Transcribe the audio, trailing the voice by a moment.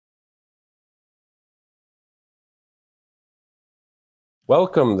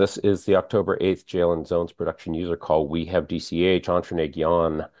Welcome. This is the October 8th Jail and Zones production user call. We have DCH, Entrene,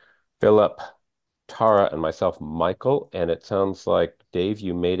 Jan, Philip, Tara, and myself, Michael. And it sounds like, Dave,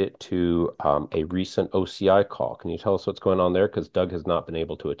 you made it to a recent OCI call. Can you tell us what's going on there? Because Doug has not been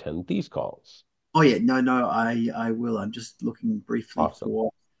able to attend these calls. Oh yeah, no, I will. I'm just looking briefly Awesome.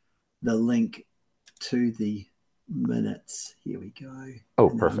 for the link to the minutes. Here we go. Oh,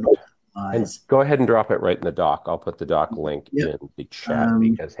 And then I'm perfect. not And eyes. go ahead and drop it right in the doc. I'll put the doc link Yep. in the chat Um,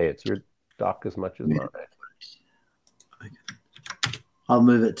 because, hey, it's your doc as much as yeah, mine. I'll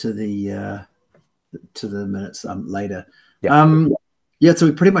move it to the minutes later. Yeah. Um, yeah, so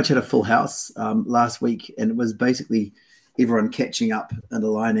we pretty much had a full house last week, and it was basically everyone catching up and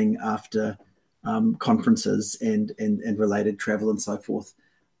aligning after conferences and related travel and so forth.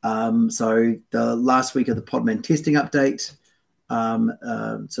 So the last week of the Podman testing update,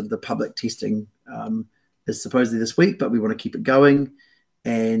 sort of the public testing is supposedly this week, but we want to keep it going,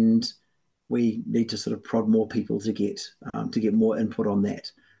 and we need to sort of prod more people to get more input on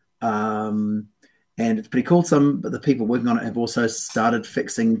that. Um, and it's pretty cool. But the people working on it have also started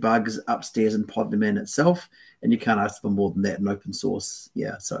fixing bugs upstairs in Podman itself, and you can't ask for more than that in open source.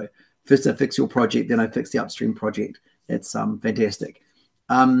 Yeah, so first I fix your project, then I fix the upstream project. That's fantastic.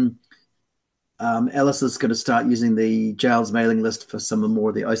 Um, Alice is going to start using the Jails mailing list for some more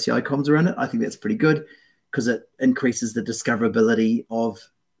of the OCI comms around it. I think that's pretty good because it increases the discoverability of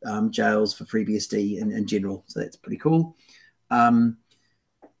Jails for FreeBSD in general. So that's pretty cool. Um,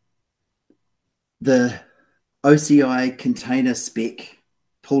 the OCI container spec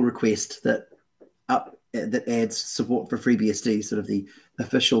pull request that adds support for FreeBSD, sort of the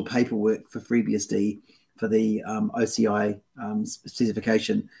official paperwork for FreeBSD for the OCI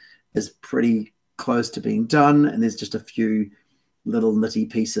specification, is pretty close to being done, and there's just a few little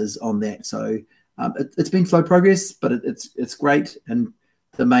nitty pieces on that. So it's been slow progress, but it's great. And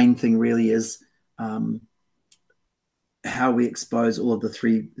the main thing really is um, how we expose all of the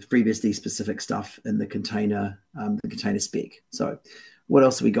FreeBSD specific stuff in the container spec. So what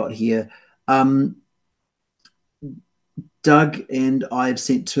else have we got here? Doug and I have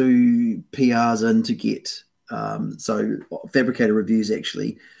sent two PRs in to get so fabricator reviews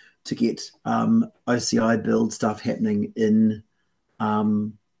actually to get OCI build stuff happening in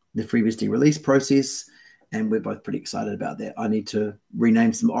um, the FreeBSD release process, and we're both pretty excited about that. I need to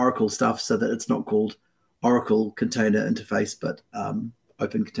rename some Oracle stuff so that it's not called Oracle Container Interface, but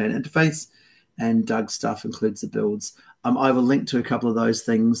Open Container Interface. And Doug's stuff includes the builds. I will link to a couple of those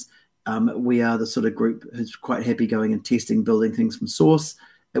things. We are the sort of group who's quite happy going and testing, building things from source.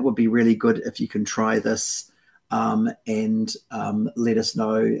 It would be really good if you can try this and let us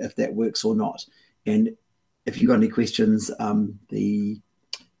know if that works or not. And if you've got any questions, the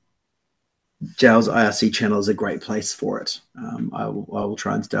Jail's IRC channel is a great place for it. I will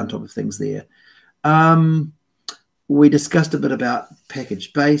try and stay on top of things there. Um, we discussed a bit about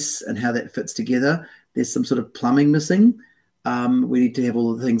package base and how that fits together. There's some sort of plumbing missing. We need to have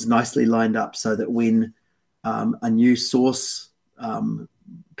all the things nicely lined up so that when a new source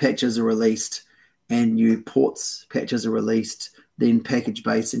patches are released and new ports patches are released, then package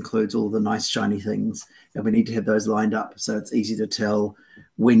base includes all the nice shiny things, and we need to have those lined up so it's easy to tell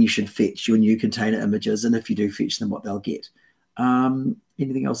when you should fetch your new container images, and if you do fetch them, what they'll get.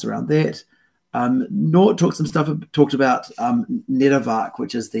 Anything else around that? Nort talked about NetAvark,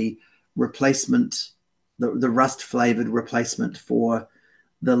 which is the replacement, the Rust flavored replacement for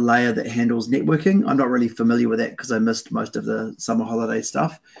the layer that handles networking. I'm not really familiar with that because I missed most of the summer holiday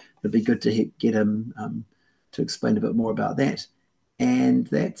stuff. It'd be good to get him to explain a bit more about that. And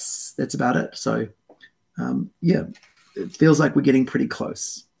that's about it. So yeah, it feels like we're getting pretty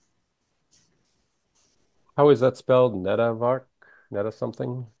close. How is that spelled? Netavark? Neta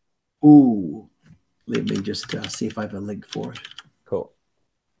something? Ooh, let me just see if I have a link for it. Cool.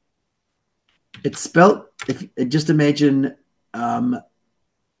 It's spelled. If just imagine,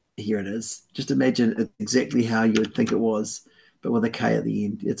 here it is. Just imagine exactly how you would think it was, but with a K at the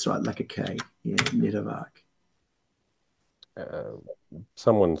end. It's right, like a K. Yeah, NetAvark. Uh,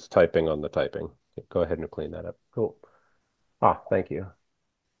 Someone's typing on the typing. Go ahead and clean that up. Cool. Ah, thank you.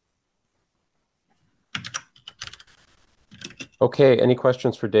 Okay, any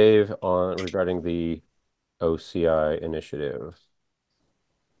questions for Dave on regarding the OCI initiative?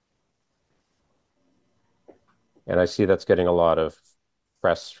 And I see that's getting a lot of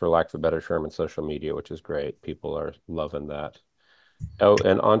press, for lack of a better term, in social media, which is great. People are loving that. Oh,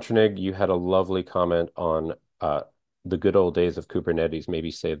 and Antranig, you had a lovely comment on the good old days of Kubernetes. Maybe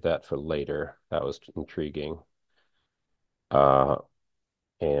save that for later. That was intriguing. Uh,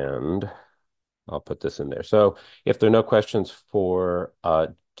 and I'll put this in there. So if there are no questions for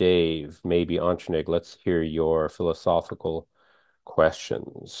Dave, maybe Antranig, let's hear your philosophical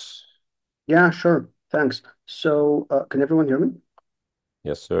questions. Yeah, sure. Thanks. So, can everyone hear me?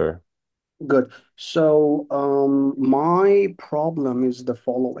 Yes, sir. Good. So, my problem is the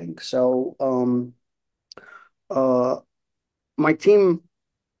following. Uh, my team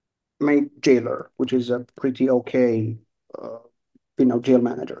made Jailer, which is a pretty okay, uh, jail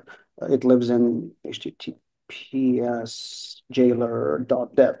manager. It lives in HTTPS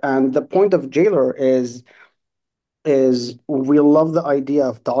jailer.dev. And the point of Jailer is we love the idea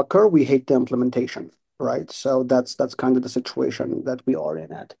of Docker, we hate the implementation, right? So that's kind of the situation that we are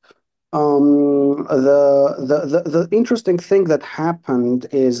in at. The interesting thing that happened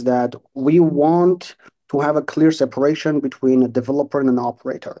is that we want to have a clear separation between a developer and an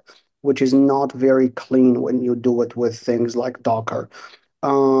operator, which is not very clean when you do it with things like Docker.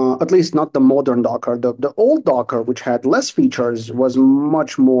 At least not the modern Docker. The old Docker, which had less features, was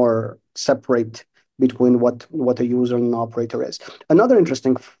much more separate between what a user and an operator is. Another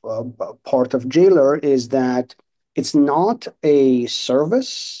interesting part of Jailer is that it's not a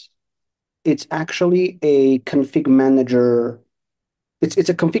service, it's actually a config manager. It's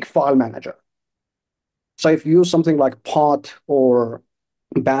a config file manager. So if you use something like Pot or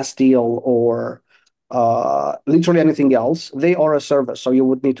Bastille or literally anything else, they are a service. So you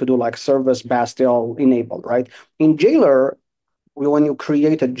would need to do like service Bastille enable, right? In Jailer, when you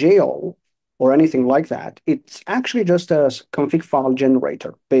create a jail or anything like that, it's actually just a config file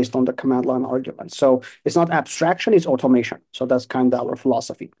generator based on the command line argument. So it's not abstraction, it's automation. So that's kind of our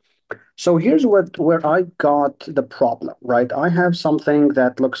philosophy. So here's where I got the problem, right? I have something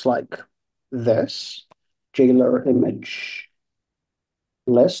that looks like this, Jailer image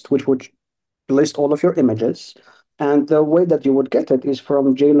list, which would list all of your images. And the way that you would get it is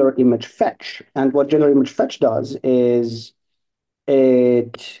from Jailer image fetch. And what Jailer image fetch does is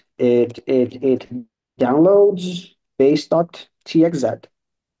it downloads base.txz.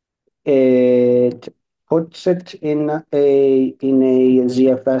 It puts it in a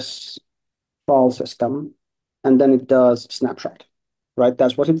ZFS file system, and then it does snapshot, right?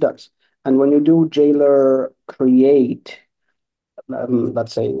 That's what it does. And when you do Jailer create,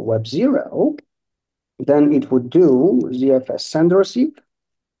 let's say web0, then it would do ZFS send receive.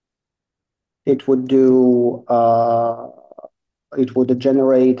 It would do, it would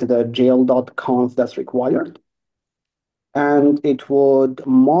generate the jail.conf that's required. And it would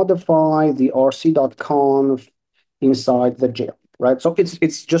modify the rc.conf inside the jail, right? So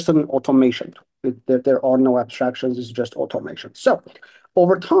it's just an automation. There are no abstractions, it's just automation. So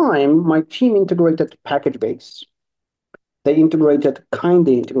over time, my team integrated package base. They integrated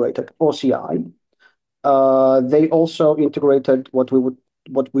OCI. They also integrated what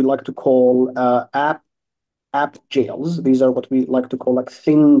we like to call app jails. These are what we like to call like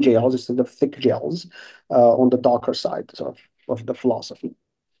thin jails instead of thick jails on the Docker side of the philosophy.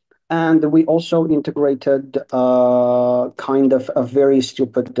 And we also integrated kind of a very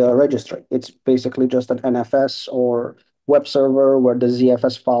stupid registry. It's basically just an NFS or web server where the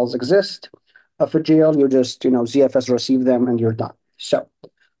ZFS files exist. Of a jail, you just, ZFS receive them and you're done. So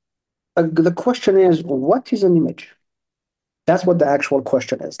the question is, what is an image? That's what the actual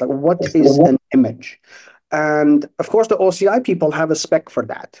question is. Like, what is an image? And of course, the OCI people have a spec for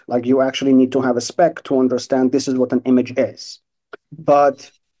that. Like, you actually need to have a spec to understand this is what an image is. But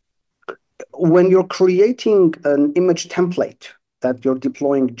when you're creating an image template that you're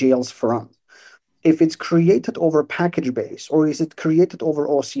deploying jails from, if it's created over package base, or is it created over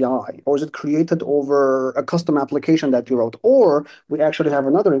OCI, or is it created over a custom application that you wrote, or we actually have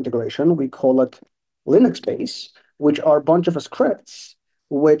another integration, we call it Linux base, which are a bunch of scripts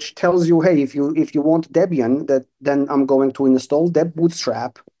which tells you, hey, if you want Debian, that then I'm going to install deb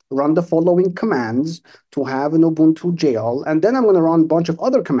bootstrap, run the following commands to have an Ubuntu jail, and then I'm going to run a bunch of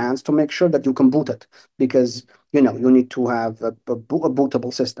other commands to make sure that you can boot it, because you need to have a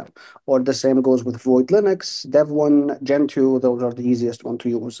bootable system. Or the same goes with Void Linux, Dev1, Gentoo. Those are the easiest one to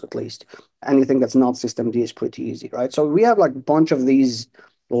use, at least. Anything that's not systemd is pretty easy, right? So we have like a bunch of these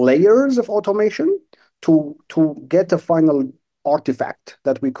layers of automation to get a final artifact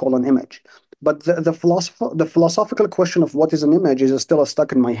that we call an image. But the philosophical question of what is an image is still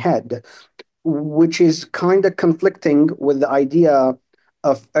stuck in my head, which is kind of conflicting with the idea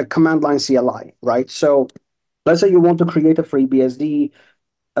of a command line CLI, right? So let's say you want to create a FreeBSD.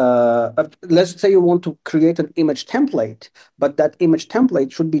 Let's say you want to create an image template, but that image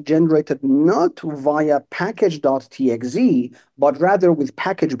template should be generated not via package.txz, but rather with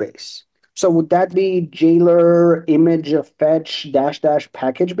package base. So would that be Jailer image fetch dash dash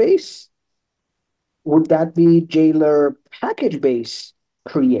package base? would that be Jailer package base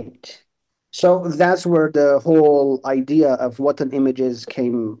create? So that's where the whole idea of what an image is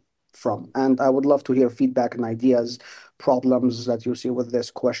came from. And I would love to hear feedback and ideas, problems that you see with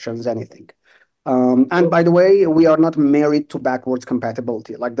this, questions, anything. And So by the way, we are not married to backwards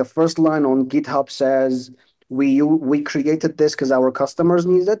compatibility. Like the first line on GitHub says, we created this because our customers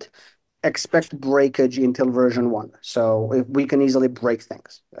need it. Expect breakage until version 1. So if we can easily break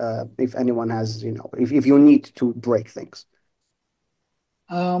things, if anyone has, if you need to break things.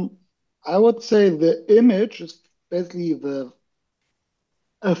 um, I would say the image is basically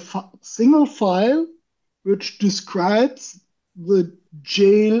single file which describes the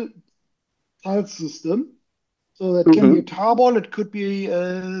jail file system. So that can be a Mm-hmm. tarball, it could be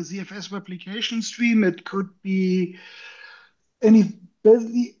a ZFS replication stream, it could be any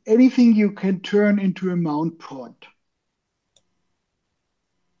basically anything you can turn into a mount point.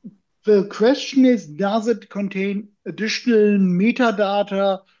 The question is, does it contain additional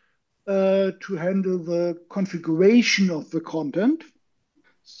metadata to handle the configuration of the content?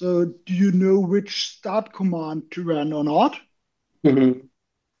 So do you know which start command to run or not? Mm-hmm.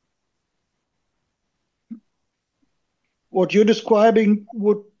 What you're describing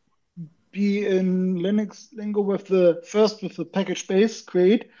would be in Linux lingo with the package base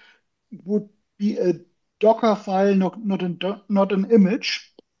create would be a Docker file, not an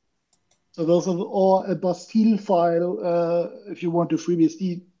image. So those are or a Bastille file if you want to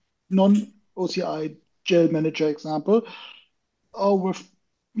FreeBSD non-OCI jail manager example. Or with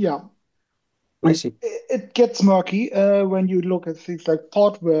yeah, I see. it gets murky when you look at things like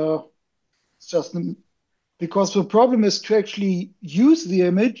Portware. It's just because the problem is to actually use the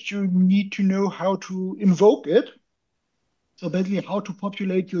image, you need to know how to invoke it. So basically, how to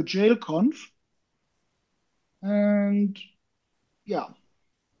populate your jail conf. And yeah,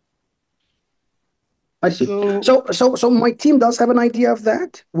 I see. so So my team does have an idea of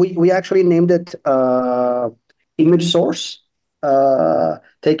that. We actually named it image source,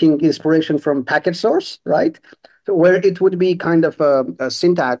 taking inspiration from package source, right? So where it would be kind of a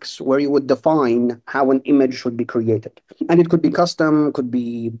syntax where you would define how an image should be created. And it could be custom, could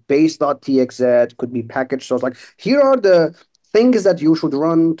be base.txz, could be package source. Like here are the things that you should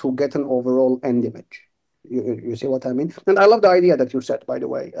run to get an overall end image. You see what I mean? And I love the idea that you said, by the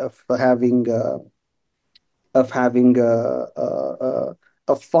way, of having a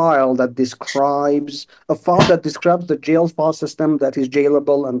file that describes the jail file system that is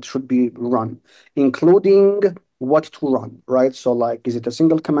jailable and should be run, including what to run, right? So like, is it a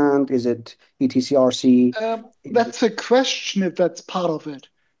single command? Is it etcrc? that's a question if that's part of it.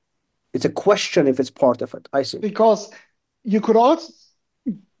 It's a question if it's part of it. I see. Because you could also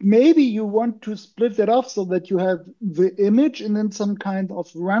maybe you want to split that off so that you have the image and then some kind of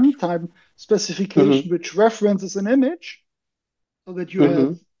runtime Mm-hmm. specification which references an image so that you have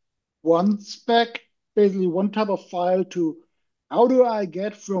Mm-hmm. one spec, basically one type of file to how do I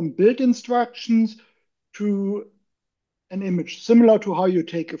get from build instructions to an image, similar to how you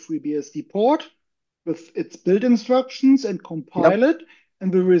take a FreeBSD port with its build instructions and Yep. compile it,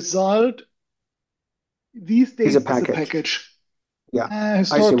 and the result these Is a days is a package. package. Yeah. I see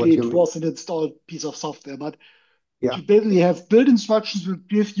Historically, what you it mean. was an installed piece of software, but Yeah. you basically have build instructions will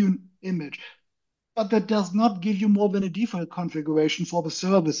give you an image. But that does not give you more than a default configuration for the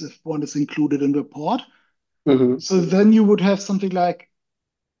service if one is included in the port. Mm-hmm. So then you would have something like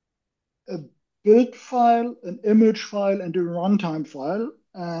a build file, an image file, and a runtime file.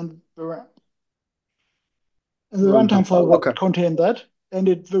 And the runtime Runtime file file. would Okay. contain that. And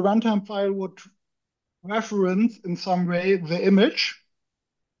the runtime file would reference in some way the image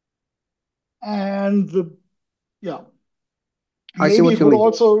and yeah, I see maybe what it you would mean.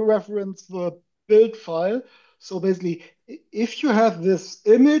 also reference the build file. So basically, if you have this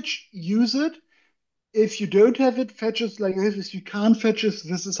image, use it. If you don't have it, fetch it like this. If you can't fetch it,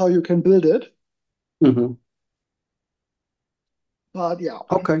 this is how you can build it. Mm-hmm. But yeah,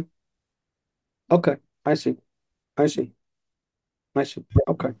 Okay. Okay. I see. I see. I see.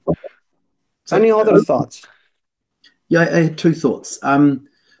 Okay. So, Any other thoughts? yeah, I had two thoughts.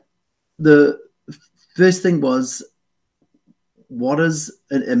 The first thing was, what is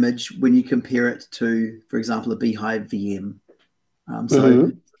an image when you compare it to, for example, a Beehive VM? So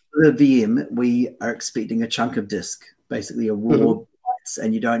Mm-hmm. the VM, we are expecting a chunk of disk, basically a raw Mm-hmm. bytes,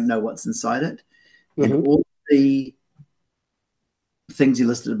 and you don't know what's inside it. And Mm-hmm. all the things you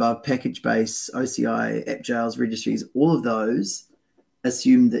listed above, package base, OCI, app jails, registries, all of those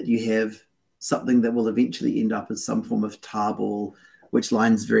assume that you have something that will eventually end up as some form of tarball, which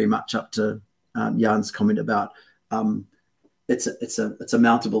lines very much up to Jan's comment about it's a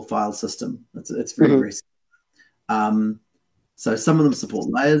mountable file system. It's very, very so some of them support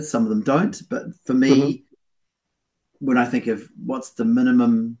layers, some of them don't. But for me, when I think of what's the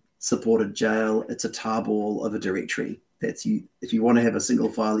minimum supported jail, it's a tarball of a directory. That's you. If you want to have a single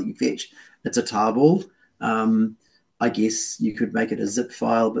file that you fetch, it's a tarball. I guess you could make it a zip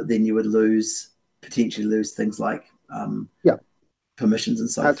file, but then you would potentially lose things like permissions and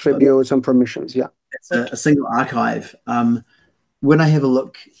so forth. Attributes and permissions, It's a single archive. When I have a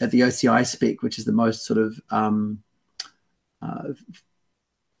look at the OCI spec, which is the most sort of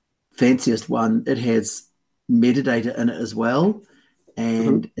fanciest one, it has metadata in it as well.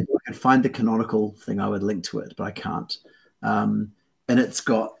 And if I could find the canonical thing, I would link to it, but I can't. And it's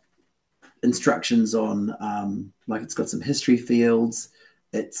got instructions on, like it's got some history fields.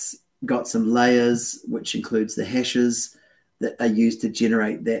 It's got some layers, which includes the hashes that are used to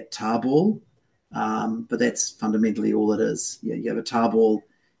generate that tarball. But that's fundamentally all it is. Yeah, you have a tarball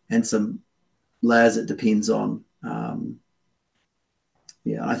and some layers it depends on.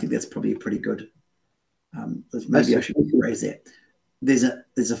 I think that's probably pretty good. Maybe I should rephrase that.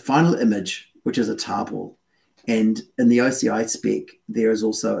 There's a final image, which is a tarball. And in the OCI spec, there is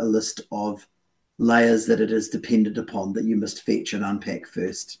also a list of layers that it is dependent upon that you must fetch and unpack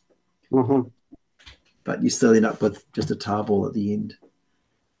first. But you still end up with just a tarball at the end.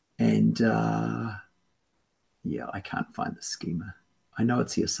 And I can't find the schema. I know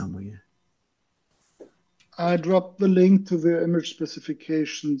it's here somewhere. I dropped the link to the image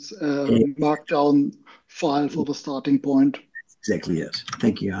specifications markdown file for the starting point. That's exactly it.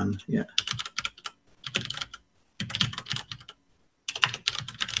 Thank you, Anne. Yeah.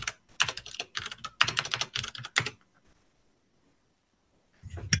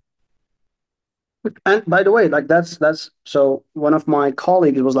 And by the way, like that's so one of my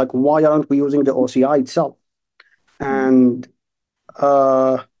colleagues was like, why aren't we using the OCI itself? And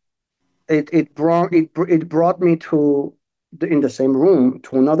it brought me to in the same room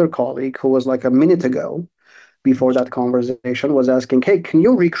to another colleague who was like a minute ago before that conversation was asking, hey, can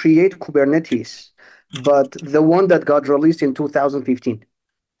you recreate Kubernetes, but the one that got released in 2015,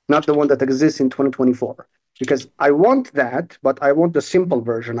 not the one that exists in 2024? Because I want that, but I want the simple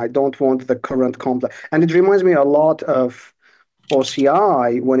version. I don't want the current complex. And it reminds me a lot of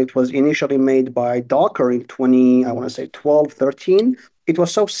OCI when it was initially made by Docker in 12, 13. It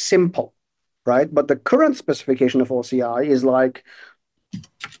was so simple, right? But the current specification of OCI is like,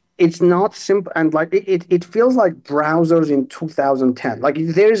 it's not simple. And like, it feels like browsers in 2010. Like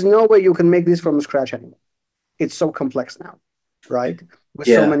there is no way you can make this from scratch anymore. It's so complex now, right? With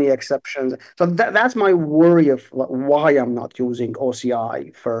so many exceptions. So that's my worry of why I'm not using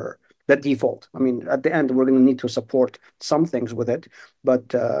OCI for the default. I mean, at the end, we're going to need to support some things with it,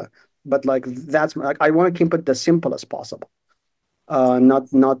 but like that's like, I want to keep it as simple as possible. Not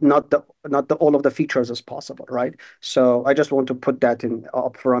the all of the features as possible, right? So I just want to put that in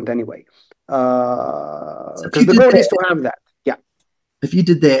up front anyway. Because the goal is to have that. Yeah. If you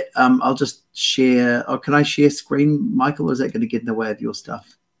did that, I'll just share. Oh, can I share screen, Michael? Or is that going to get in the way of your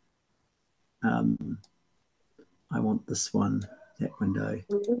stuff? I want this one, that window.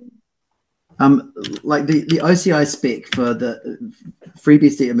 Like the OCI spec for the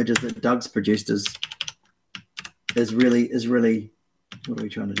FreeBSD images that Doug's produced is really. What are we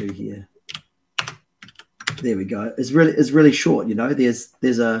trying to do here? There we go. Is really short. You know, there's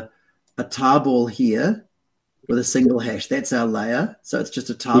a tarball here with a single hash. That's our layer. So it's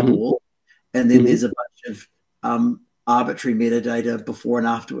just a tarball. And then there's a bunch of arbitrary metadata before and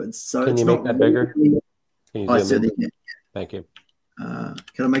afterwards. So can you make that bigger? Can you zoom in? Thank you. Can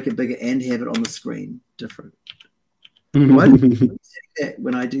I make it bigger and have it on the screen? Different. Why do you see that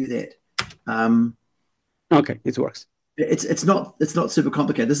when I do that? Okay, it works. It's not super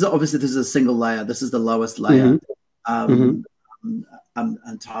complicated. This is a single layer. This is the lowest layer. And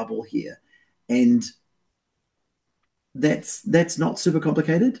tarball here. And that's not super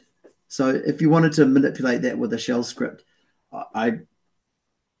complicated. So if you wanted to manipulate that with a shell script, I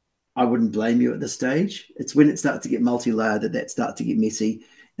wouldn't blame you at this stage. It's when it starts to get multi-layer that starts to get messy,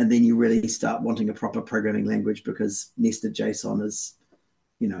 and then you really start wanting a proper programming language because nested JSON is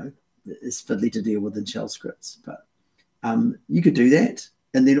fiddly to deal with in shell scripts. But you could do that,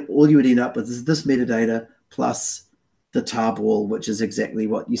 and then all you would end up with is this metadata plus the tarball, which is exactly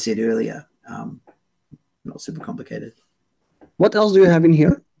what you said earlier. Not super complicated. What else do you have in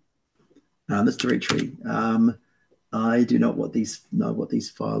here? This directory. I do not know what these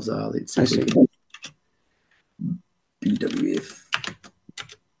files are. Let's see. I see. BWF.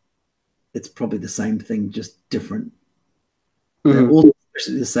 It's probably the same thing, just different. Mm-hmm. They're all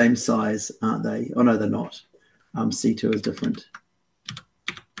the same size, aren't they? Oh no, they're not. C2 is different.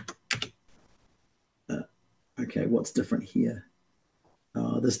 Okay, what's different here?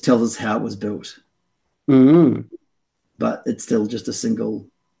 This tells us how it was built, but it's still just a single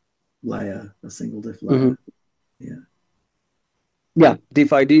layer, a single diff layer. Yeah. Yeah,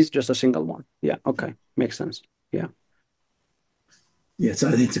 diff ID is just a single one. Yeah, okay, makes sense. Yeah. Yeah, so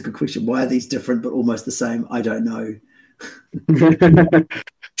that's a good question. Why are these different but almost the same? I don't know.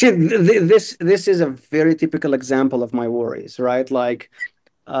 See, this is a very typical example of my worries, right? Like,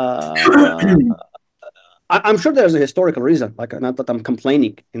 I'm sure there's a historical reason, like not that I'm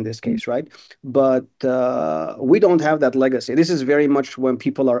complaining in this case, right? But we don't have that legacy. This is very much when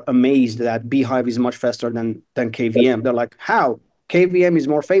people are amazed that Beehive is much faster than KVM. They're like, how? KVM is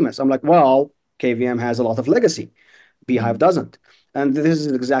more famous. I'm like, well, KVM has a lot of legacy. Beehive doesn't. And this is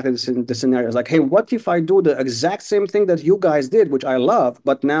exactly the scenario. It's like, hey, what if I do the exact same thing that you guys did, which I love,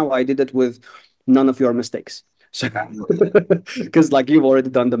 but now I did it with none of your mistakes? So, because like you've already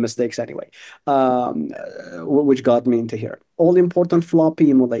done the mistakes anyway, which got me into here. All important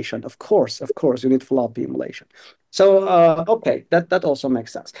floppy emulation. Of course, you need floppy emulation. So, okay, that also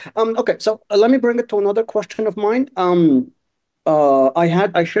makes sense. Okay, so let me bring it to another question of mine.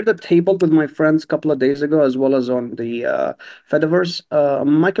 I shared a table with my friends a couple of days ago, as well as on the Fediverse.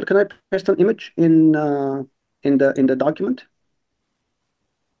 Michael, can I paste an image in the document?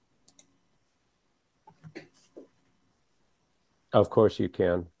 Of course you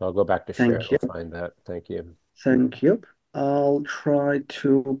can. I'll go back to share and find that. Thank you. Thank you. I'll try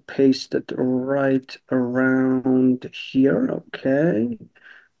to paste it right around here. Okay.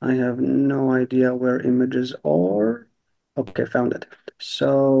 I have no idea where images are. Okay, found it.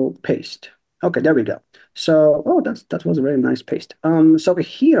 So paste. Okay, there we go. So, oh, that was a very nice paste. So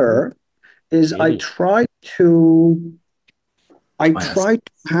here is I try to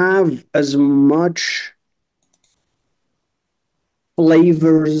have as much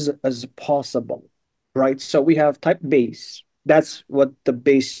flavors as possible, right? So we have type base. That's what the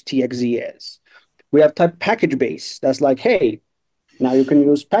base TXZ is. We have type package base. That's like, hey, now you can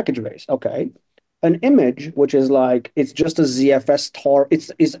use package base. Okay. An image, which is like, it's just a ZFS tar.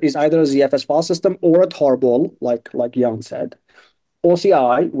 It's either a ZFS file system or a tarball, like Jan said.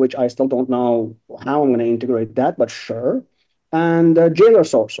 OCI, which I still don't know how I'm going to integrate that, but sure. And Jailer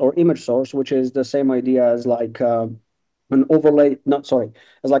source or image source, which is the same idea as like an overlay, not sorry,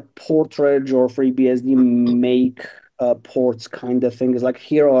 as like Portridge or FreeBSD make ports kind of thing. Is like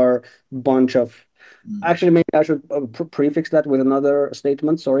here are a bunch of. Actually, maybe I should prefix that with another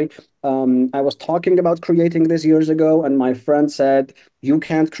statement. Sorry. I was talking about creating this years ago, and my friend said, you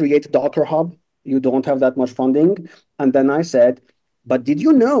can't create Docker Hub. You don't have that much funding. And then I said, but did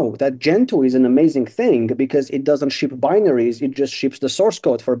you know that Gentoo is an amazing thing because it doesn't ship binaries, it just ships the source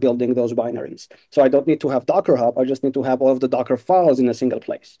code for building those binaries. So I don't need to have Docker Hub, I just need to have all of the Docker files in a single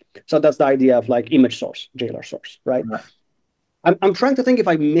place. So that's the idea of like image source, Jailer source, right? I'm trying to think if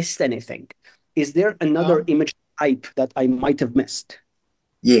I missed anything. Is there another image type that I might have missed?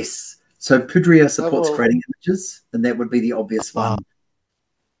 Yes. So Pudria supports creating images, and that would be the obvious one.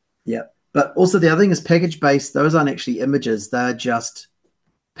 Yeah. But also the other thing is package-based. Those aren't actually images. They're just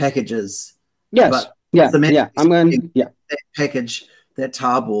packages. Yes. But yeah. I'm going. Yeah. That package, that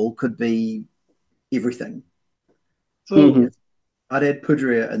tarball could be everything. So I'd add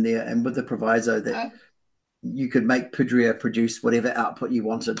Pudria in there, and with the proviso that you could make Pudria produce whatever output you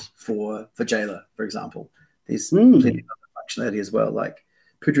wanted for Jailer, for example. There's plenty of other functionality as well. Like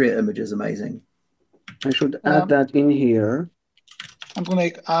Pudria image is amazing. I should add that in here.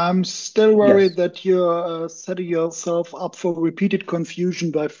 I'm still worried that you're setting yourself up for repeated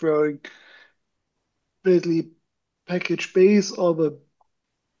confusion by throwing basically package base or the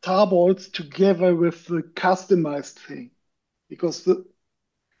tarballs together with the customized thing, because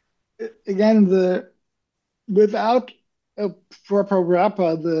without a proper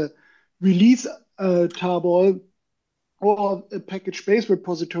wrapper, the release tarball or a package base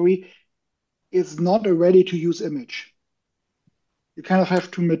repository is not a ready-to-use image. You kind of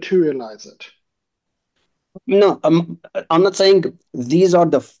have to materialize it. No, I'm not saying these are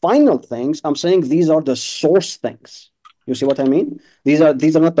the final things. I'm saying these are the source things. You see what I mean? These are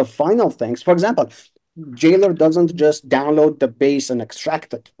not the final things. For example, Jailer doesn't just download the base and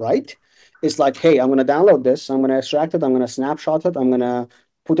extract it, right? It's like, hey, I'm going to download this. I'm going to extract it. I'm going to snapshot it. I'm going to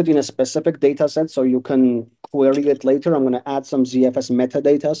put it in a specific data set so you can query it later. I'm going to add some ZFS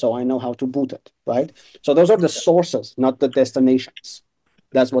metadata so I know how to boot it, right? So those are the sources, not the destinations.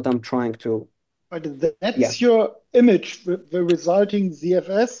 That's what I'm trying to. But that's your image, the resulting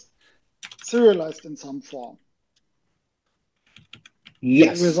ZFS serialized in some form.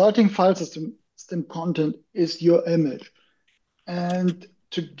 Yes. The resulting file system system content is your image. And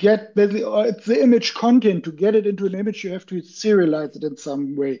to get basically, or it's the image content, to get it into an image, you have to serialize it in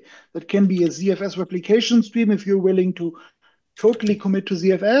some way. That can be a ZFS replication stream if you're willing to totally commit to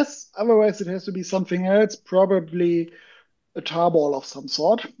ZFS. Otherwise, it has to be something else, probably a tarball of some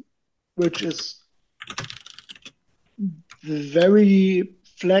sort, which is very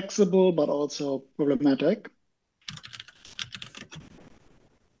flexible but also problematic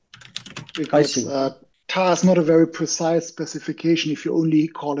I because see. tar is not a very precise specification. If you only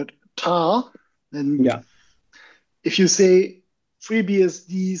call it tar, then Yeah. if you say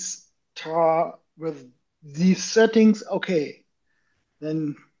FreeBSD's tar with these settings, okay,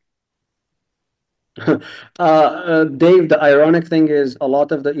 then Dave, the ironic thing is a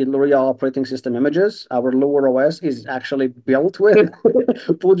lot of the Illuria operating system images, our lower OS is actually built with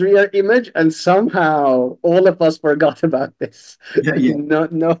Poudriere image, and somehow all of us forgot about this. Yeah.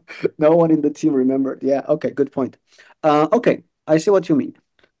 No one in the team remembered. Yeah, okay, good point. Okay, I see what you mean.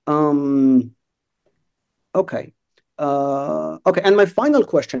 Um, okay. Okay, and my final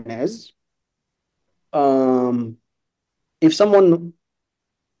question is, um, if someone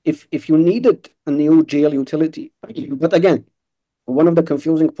if you needed a new jail utility, but again, one of the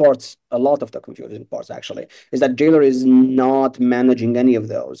confusing parts, a lot of the confusing parts actually, is that Jailer is not managing any of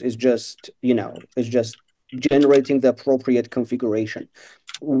those. It's just generating the appropriate configuration.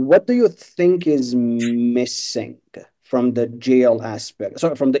 What do you think is missing from the jail aspect,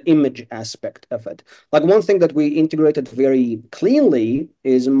 sorry, from the image aspect of it? Like one thing that we integrated very cleanly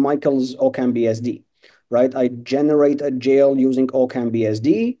is Michael's OCamBSD, right? I generate a jail using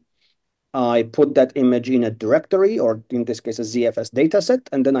OCamBSD. I put that image in a directory, or in this case, a ZFS dataset,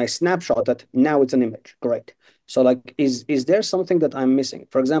 and then I snapshot it. Now it's an image. Great. So like, is there something that I'm missing?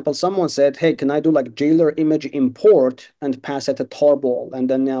 For example, someone said, hey, can I do like Jailer image import and pass it a tarball? And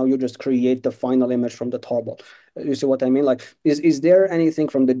then now you just create the final image from the tarball. You see what I mean? Like, is there anything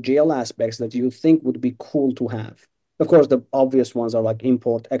from the jail aspects that you think would be cool to have? Of course, the obvious ones are like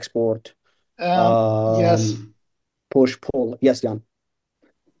import, export, yes. push, pull. Yes, Jan.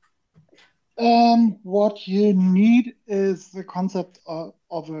 What you need is the concept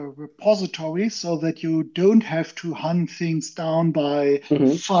of a repository so that you don't have to hunt things down by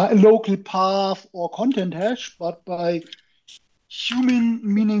local path or content hash, but by human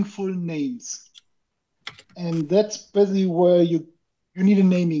meaningful names. And that's basically where you need a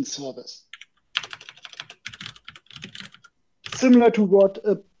naming service. Similar to what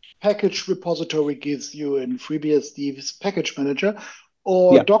a package repository gives you in FreeBSD's package manager,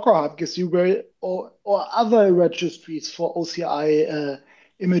 or Yeah. Docker Hub gives you or other registries for OCI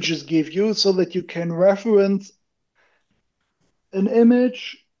images give you, so that you can reference an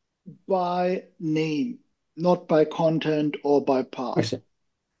image by name, not by content or by I path. see.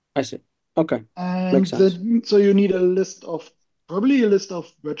 I see. Okay. And Makes sense. so you need probably a list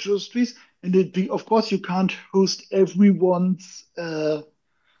of registries, and of course you can't host everyone's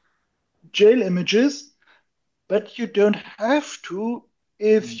jail images, but you don't have to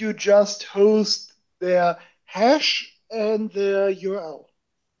if you just host their hash and their URL.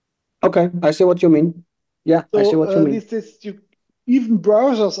 Okay, I see what you mean. Yeah, I see what you mean. Even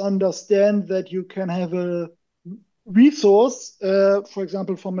browsers understand that you can have a resource, for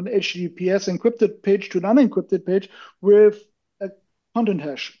example, from an HTTPS encrypted page to an unencrypted page with a content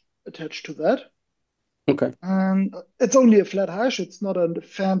hash attached to that. Okay. And it's only a flat hash. It's not a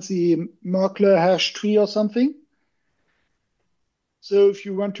fancy Merkle hash tree or something. So if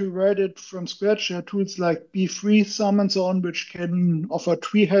you want to write it from scratch, there are tools like bfreesum and so on, which can offer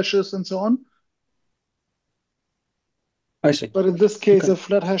tree hashes and so on. I see. But in this case, Okay. a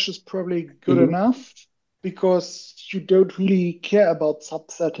flat hash is probably good enough because you don't really care about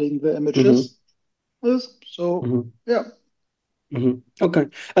subsetting the images. Yeah. Okay.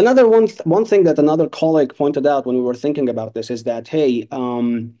 Another one thing that another colleague pointed out when we were thinking about this is that, hey,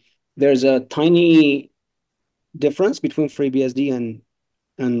 there's a tiny difference between FreeBSD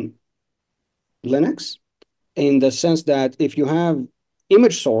and Linux, in the sense that if you have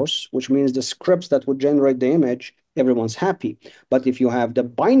image source, which means the scripts that would generate the image, everyone's happy. But if you have the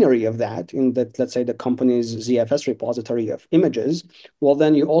binary of that in that, let's say the company's ZFS repository of images, well,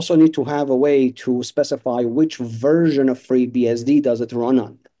 then you also need to have a way to specify which version of FreeBSD does it run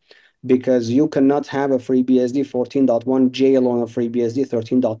on. Because you cannot have a FreeBSD 14.1 jail on a FreeBSD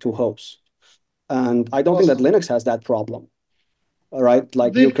 13.2 host. And I don't think that Linux has that problem. All right,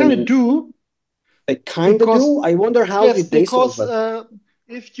 like they kind of do. They kind of do. I wonder how did they solve it?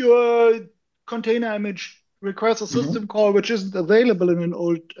 If your container image requires a Mhm. system call which isn't available in an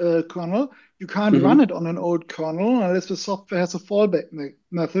old kernel. You can't run Hmm. it on an old kernel unless the software has a fallback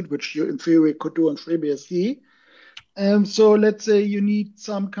method, which you in theory could do on FreeBSD. So let's say you need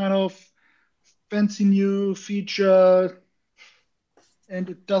some kind of fancy new feature and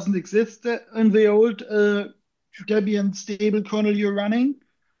it doesn't exist in the old Debian stable kernel you're running,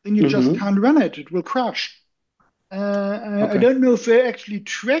 then you just Hmm. can't run it. It will crash. I Okay. don't know if they actually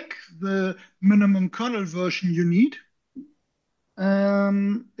track the minimum kernel version you need.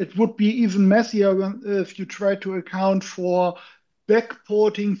 It would be even messier if you try to account for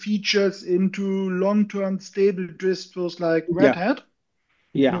backporting features into long-term stable distros like Red Yeah. Hat,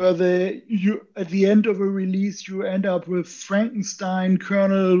 Yeah. where you at the end of a release you end up with Frankenstein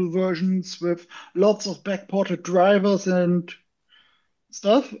kernel versions with lots of backported drivers and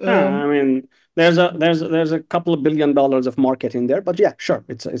stuff. I mean, there's a couple of $1 billion of market in there, but yeah, sure,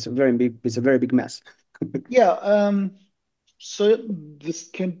 it's a very big mess. Yeah, so this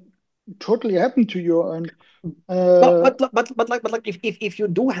can totally happen to you. And But like if you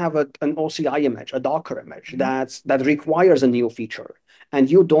do have an OCI image, a Docker image that requires a new feature, and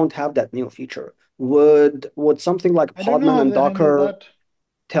you don't have that new feature, would something like I don't know Podman how and they handle Docker that.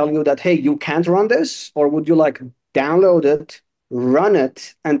 tell you that, hey, you can't run this, or would you like download it, run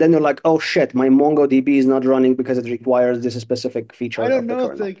it, and then you're like, oh shit, my MongoDB is not running because it requires this specific I feature don't of the know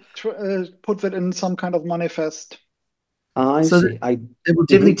if kernel. they put that in some kind of manifest. I So see. it will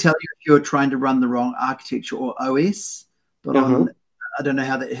definitely Mhm. tell you if you're trying to run the wrong architecture or OS. But Uh-huh. I don't know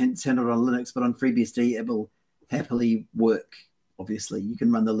how it's handled on Linux, but on FreeBSD, it will happily work. Obviously, you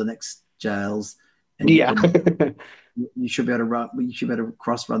can run the Linux jails, and Yeah. you should be able to run. You should be able to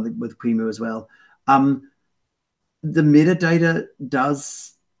cross run with QEMU as well. Um, the metadata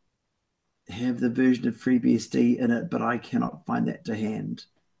does have the version of FreeBSD in it, but I cannot find that to hand.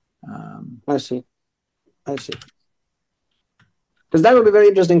 Um, I see. I see. Because that would be very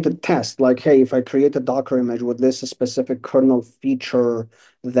interesting to test. Like, hey, if I create a Docker image with this specific kernel feature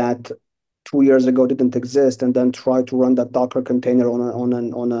that 2 years ago didn't exist, and then try to run that Docker container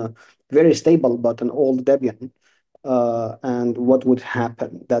on a very stable but an old Debian, and what would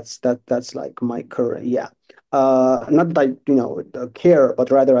happen? That's like my current, yeah. Not that I care,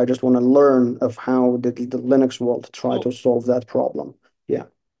 but rather I just want to learn of how did the Linux world try to So solve that problem. Yeah.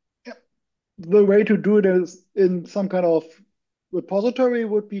 yeah, the way to do it is in some kind of repository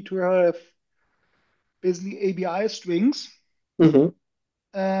would be to have basically ABI strings. Hmm.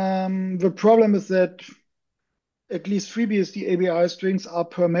 The problem is that at least FreeBSD ABI strings are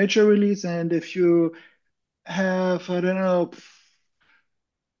per major release, and if you have, I don't know,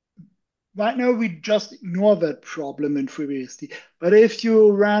 right now we just ignore that problem in FreeBSD. But if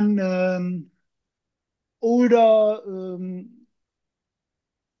you run older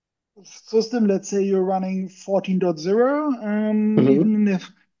system, let's say you're running 14.0, Hmm. even if,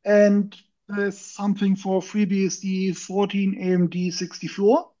 and there's something for FreeBSD 14 AMD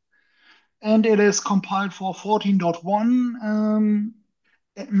 64, and it is compiled for 14.1,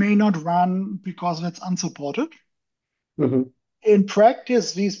 it may not run because it's unsupported. Hmm. In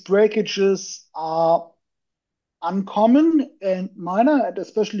practice, these breakages are uncommon and minor, and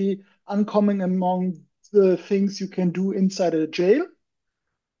especially uncommon among the things you can do inside a jail.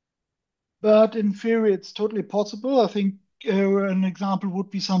 But in theory, it's totally possible. I think an example would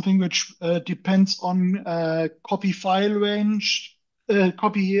be something which depends on copy file range,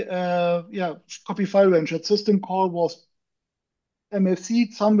 copy file range. That system call was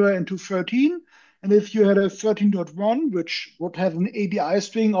MFC somewhere into 13. And if you had a 13.1, which would have an ABI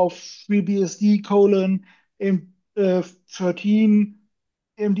string of FreeBSD colon in 13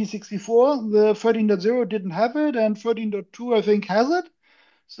 AMD64, the 13.0 didn't have it, and 13.2, I think, has it.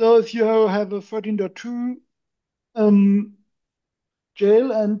 So if you have a 13.2 um,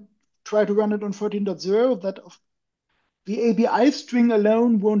 jail and try to run it on 13.0, that the ABI string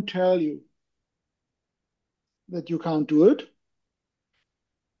alone won't tell you that you can't do it.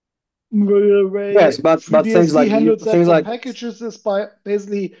 The Yes, way but things FreeBSD like you handles that things for like packages is by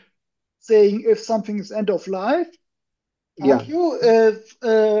basically saying if something is end of life, yeah. fuck you. If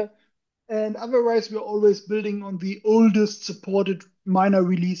and otherwise, we're always building on the oldest supported minor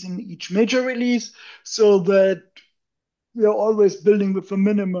release in each major release, so that we are always building with the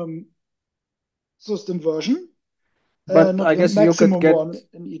minimum system version, But not I the guess you could maximum get, one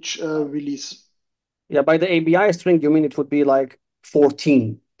in each release. yeah, by the ABI string, you mean it would be like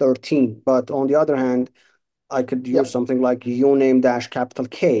 14, 13. But on the other hand, I could use Yep, something like uname dash capital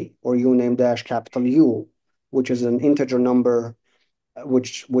K or uname dash capital U, which is an integer number,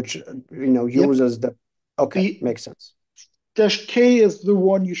 which yep. uses the. Okay, The makes sense. dash K is the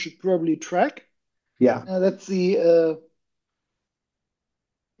one you should probably track. Yeah. That's the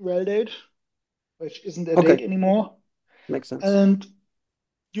rel date, which isn't a Okay. date anymore. Makes sense. And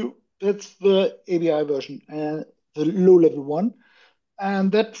that's the ABI version, the low level one.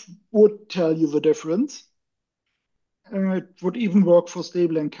 And that would tell you the difference. It would even work for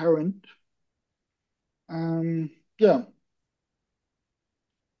stable and current. Um, yeah,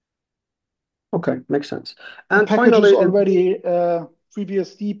 Okay. Makes sense. and And packages finally, already,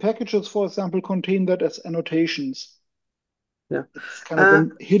 FreeBSD packages, for example, contain that as annotations. yeah. It's kind of Uh,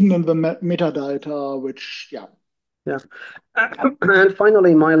 hidden in the metadata, which, yeah. yeah. And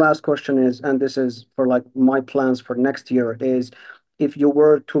finally, my last question is, and this is for like my plans for next year, is if you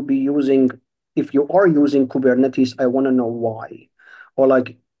were to be using, if you are using Kubernetes, I want to know why. Or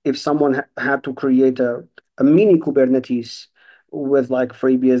like if someone had to create a mini Kubernetes with like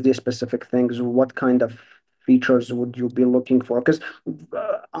FreeBSD specific things, what kind of features would you be looking for? Because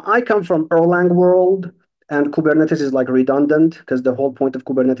I come from Erlang world, and Kubernetes is like redundant because the whole point of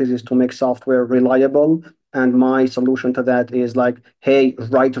Kubernetes is to make software reliable, and my solution to that is like, hey,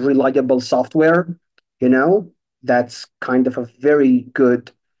 write reliable software. You know, that's kind of a very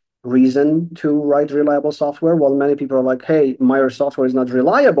good reason to write reliable software. While many people are like, hey, my software is not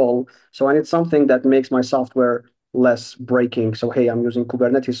reliable, so I need something that makes my software less breaking. So, hey, I'm using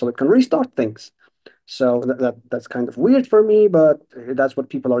Kubernetes so it can restart things. So that's kind of weird for me, but that's what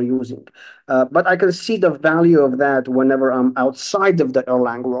people are using. But I can see the value of that whenever I'm outside of the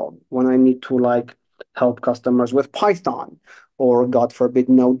Erlang world, when I need to like help customers with Python or God forbid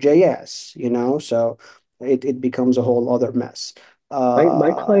Node.js, you know? So it becomes a whole other mess.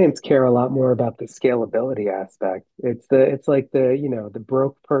 My Uh, clients care a lot more about the scalability aspect. It's like the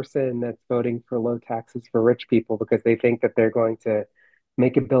broke person that's voting for low taxes for rich people because they think that they're going to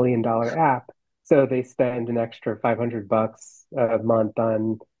make $1 billion app. So they spend an extra $500 a month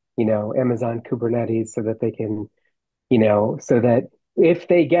on, Amazon Kubernetes so that they can, so that if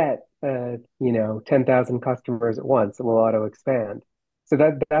they get 10,000 customers at once, it will auto expand. So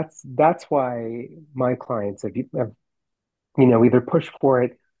that's why my clients have either pushed for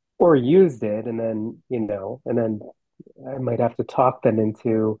it or used it, and then I might have to talk them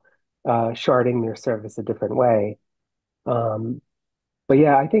into sharding their service a different way. Um, but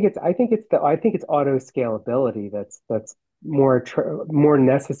yeah, I think it's auto scalability that's more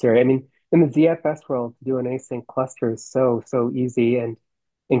necessary. I mean, in the ZFS world, to do an async cluster is so easy and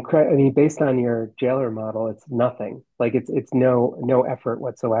I mean, based on your Jailer model, it's nothing. Like it's no effort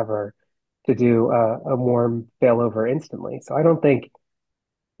whatsoever to do a warm failover instantly. So I don't think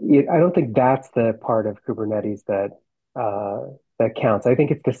that's the part of Kubernetes that counts. I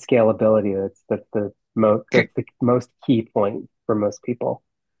think it's the scalability Can, that's the most key point for most people.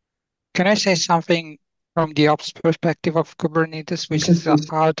 can I say something from the ops perspective of Kubernetes, which is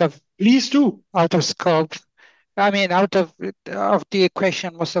Please do. out of scope? I mean, out of the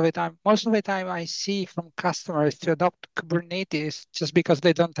equation most of the time. Most of the time, I see from customers to adopt Kubernetes just because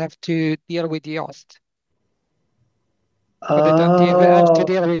they don't have to deal with Yoast, or they don't have to uh,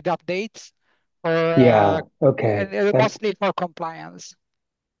 deal with updates, or Yeah. Okay. and That mostly for compliance.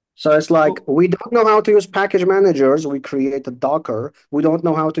 so it's like So, we don't know how to use package managers, we created Docker. We don't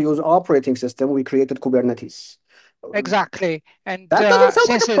know how to use operating system, we created Kubernetes. Exactly. And That doesn't sound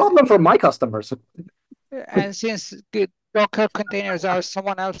like a problem for my customers. since good Docker containers are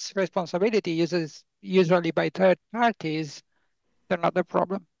someone else's responsibility, uses usually by third parties, they're not a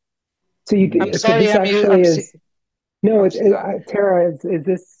problem. I'm so sorry, this actually is no. Tara, is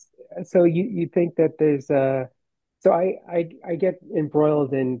this so you think that there's so I get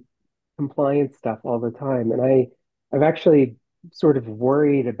embroiled in compliance stuff all the time, and I've actually sort of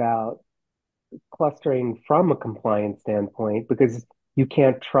worried about clustering from a compliance standpoint because you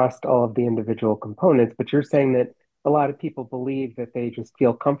can't trust all of the individual components. But you're saying that a lot of people believe that they just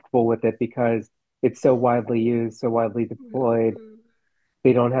feel comfortable with it because it's so widely used, so widely deployed.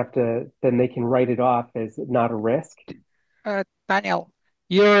 They don't have to, then they can write it off as not a risk. Daniel,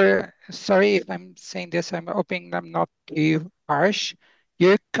 you're sorry if I'm saying this. I'm hoping I'm not too harsh.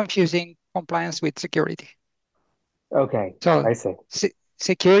 You're confusing compliance with security. Okay, So, I see.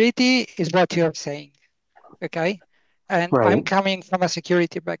 security is what you're saying, okay? And I'm Right, coming from a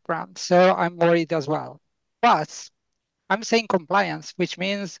security background, so I'm worried as well. But I'm saying compliance, which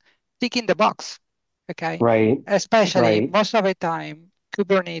means ticking the box, okay? right, Especially right, most of the time,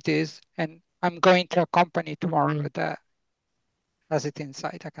 Kubernetes, and I'm going to a company tomorrow that has it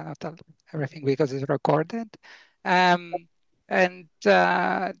inside. I cannot tell everything because it's recorded. Um, and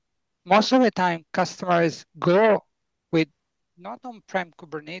most of the time, customers go with not on-prem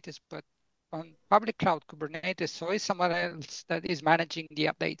Kubernetes, but on public cloud Kubernetes. So it's someone else that is managing the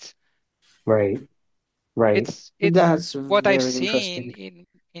updates. right. Right. It's That's what I've very seen interesting.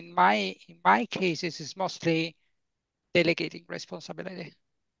 in my cases is mostly delegating responsibility.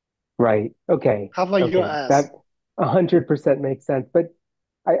 Right. Okay. Cover your Okay. ass. That 100% makes sense. But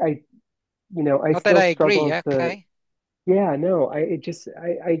I, I Not that still I agree, struggle to, okay? yeah, no,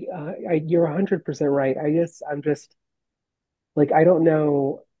 you're 100% right. I'm just like, I don't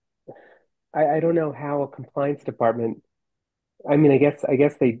know how a compliance department, I mean, I guess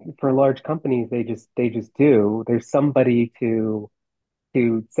for large companies, they just do. There's somebody to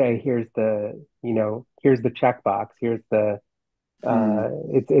say, here's the checkbox, here's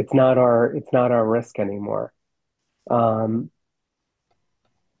it's not our risk anymore. Um,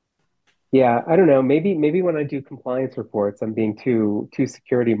 yeah, I don't know. Maybe when I do compliance reports, I'm being too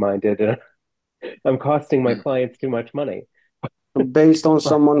security minded and I'm costing my Mm. clients too much money. Based on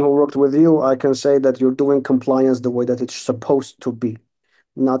someone who worked with you, I can say that you're doing compliance the way that it's supposed to be,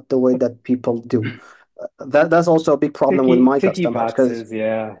 not the way that people do. That's also a big problem with my Ticky customers because boxes,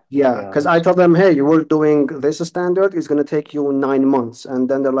 yeah. yeah, Yeah. because I tell them, hey, you were doing this standard, it's going to take you 9 months. And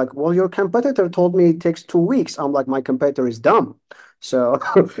then they're like, well, your competitor told me it takes 2 weeks. I'm like, my competitor is dumb. So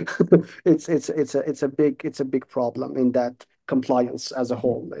it's a big problem in that compliance as a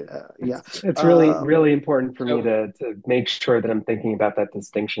whole. Yeah. It's really, Um, really important for me So to make sure that I'm thinking about that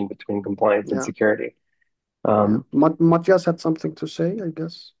distinction between compliance and yeah. security. Yeah. Um, Matthias had something to say, I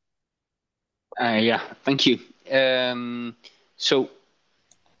guess. yeah, thank you. So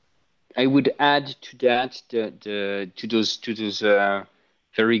I would add to that to those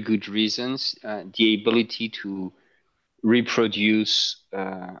very good reasons, the ability to reproduce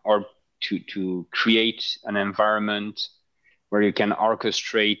or to create an environment where you can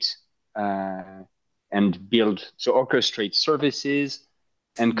orchestrate uh, and build, so orchestrate services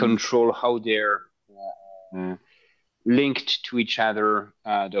and control how they're uh, linked to each other,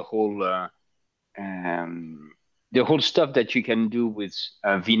 um, the whole stuff that you can do with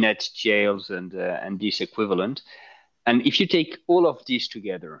VNet jails and this equivalent. And if you take all of these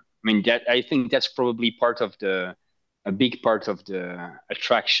together, I mean, that I think that's probably part of a big part of the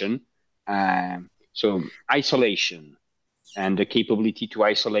attraction. So isolation and the capability to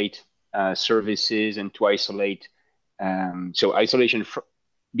isolate services and to isolate, so isolation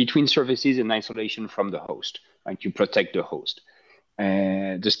between services and isolation from the host, right? To protect the host.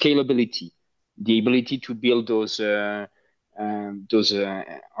 The scalability, the ability to build those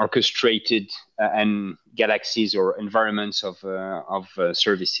orchestrated and galaxies or environments of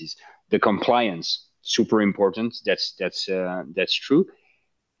services. The compliance, super important. That's true.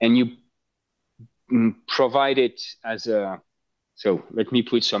 And you provide it as a, so let me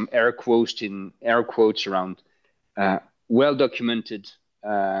put some air quotes around well documented,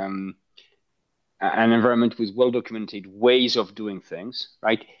 um, an environment with well documented ways of doing things,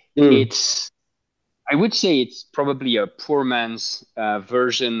 right? Mm. It's, I would say it's probably a poor man's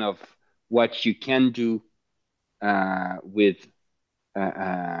version of what you can do with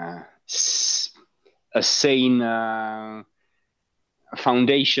a sane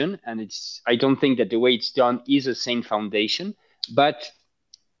foundation. And it's, I don't think that the way it's done is a sane foundation, but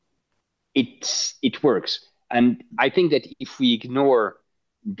it works. And I think that if we ignore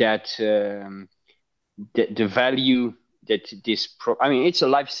that, the value that I mean, it's a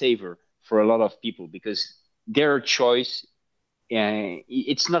lifesaver for a lot of people because their choice,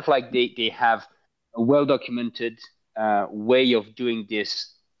 it's not like they have a well documented way of doing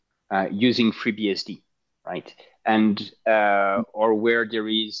this using FreeBSD, right? And or where there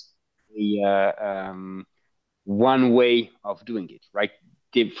is a one way of doing it, right?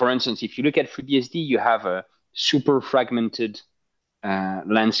 For instance, if you look at FreeBSD, you have a super fragmented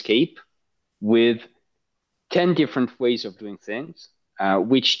landscape with 10 different ways of doing things,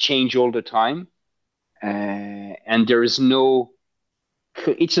 which change all the time. And there is no,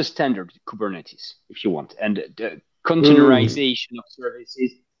 it's a standard Kubernetes, if you want. And the Mm. containerization of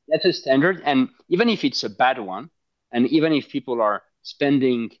services, that's a standard. And even if it's a bad one, and even if people are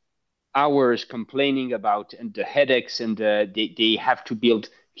spending hours complaining about and the headaches and they have to build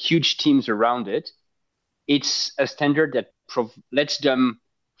huge teams around it, it's a standard that lets them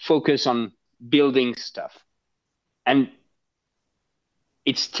focus on building stuff. And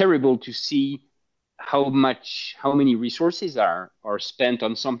it's terrible to see how many resources are spent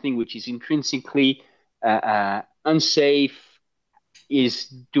on something which is intrinsically unsafe, is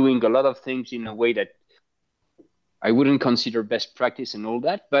doing a lot of things in a way that I wouldn't consider best practice and all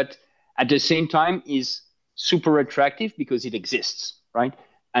that, but at the same time is super attractive because it exists, right?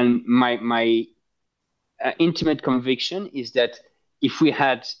 And my intimate conviction is that if we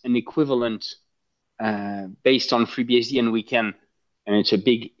had an equivalent based on FreeBSD, and it's a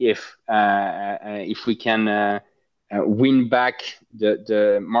big if we can win back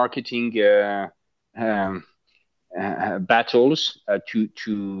the marketing battles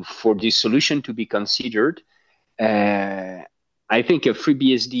for this solution to be considered. I think a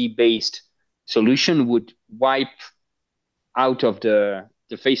FreeBSD based solution would wipe out of the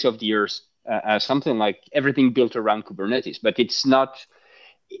face of the earth something like everything built around Kubernetes. But it's not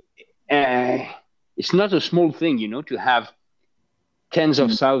a small thing, to have tens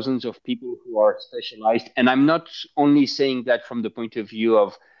of thousands of people who are specialized. And I'm not only saying that from the point of view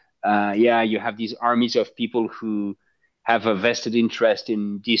of, you have these armies of people who have a vested interest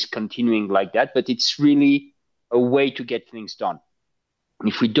in discontinuing like that, but it's really a way to get things done. And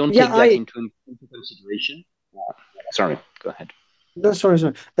if we don't take that into consideration, sorry, go ahead. No,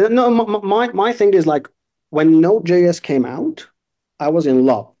 sorry. No, my thing is like when Node.js came out, I was in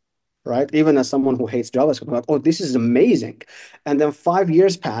love, right? Even as someone who hates JavaScript, I'm like, oh, this is amazing. And then 5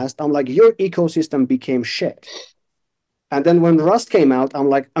 years passed, I'm like, your ecosystem became shit. And then when Rust came out, I'm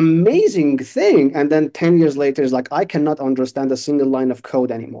like, amazing thing. And then 10 years later, it's like, I cannot understand a single line of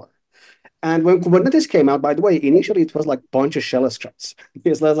code anymore. And when Kubernetes came out, by the way, initially it was like a bunch of shell scripts.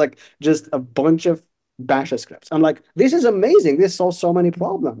 It's like just a bunch of bash scripts. I'm like, this is amazing. This solves so many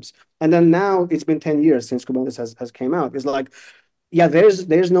problems. And then now it's been 10 years since Kubernetes has came out. It's like, yeah,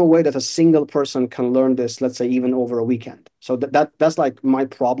 there's no way that a single person can learn this, let's say, even over a weekend. So that's like my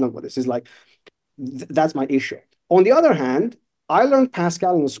problem with this. Is like, that's my issue. On the other hand, I learned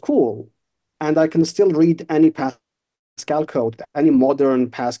Pascal in school, and I can still read any Pascal code, any modern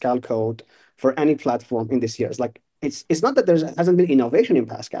Pascal code for any platform in this year. It's like it's not that there hasn't been innovation in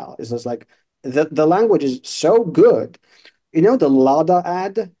Pascal. It's just like the language is so good. The Lada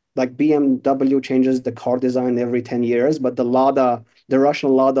ad, like BMW changes the car design every 10 years, but the Russian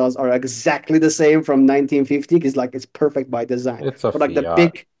Ladas are exactly the same from 1950. It's perfect by design. It's a but like Fiat. the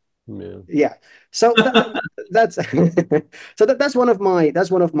big Yeah. So that's that's one of my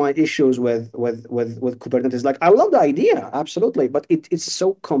issues with Kubernetes. Like I love the idea, absolutely, but it's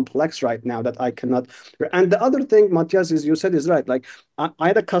so complex right now that I cannot. And the other thing, Matthias, is you said is right. Like I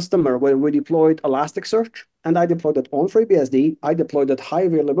had a customer where we deployed Elasticsearch, and I deployed it on FreeBSD. I deployed it high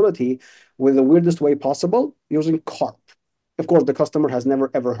availability with the weirdest way possible using Carp. Of course, the customer has never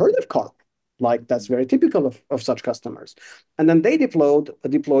ever heard of Carp. Like that's very typical of such customers. And then they deployed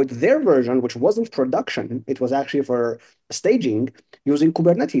their version, which wasn't production. It was actually for staging using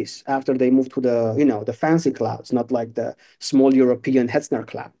Kubernetes after they moved to the fancy clouds, not like the small European Hetzner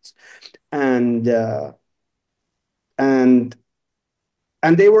clouds. And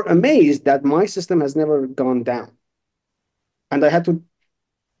they were amazed that my system has never gone down. And I had to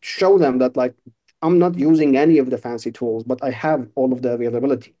show them that like I'm not using any of the fancy tools, but I have all of the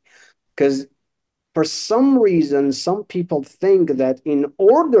availability. Because for some reason, some people think that in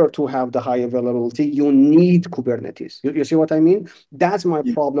order to have the high availability, you need Kubernetes. You see what I mean? That's my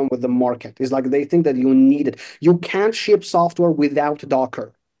problem with the market. It's like they think that you need it. You can't ship software without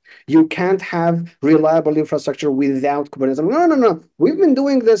Docker. You can't have reliable infrastructure without Kubernetes. No. We've been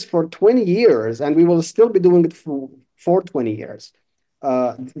doing this for 20 years, and we will still be doing it for 20 years.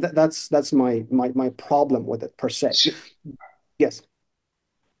 That's my problem with it per se. Yes.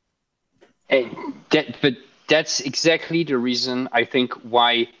 But that's exactly the reason I think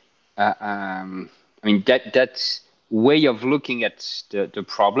why. That's way of looking at the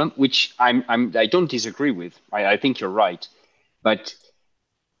problem, which I don't disagree with. I think you're right, but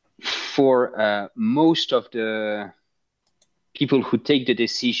for most of the people who take the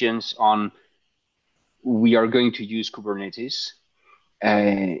decisions on we are going to use Kubernetes,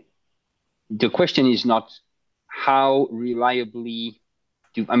 the question is not how reliably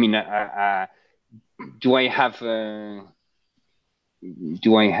do I have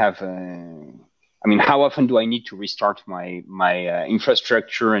how often do I need to restart my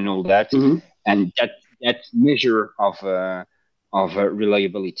infrastructure and all that, and that measure of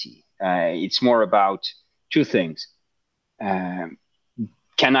reliability. It's more about two things.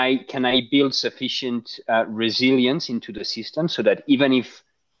 Can I build sufficient resilience into the system so that even if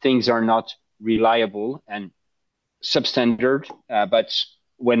things are not reliable and substandard, but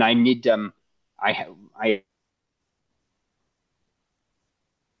when I need them, I.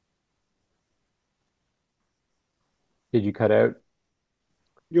 Did you cut out?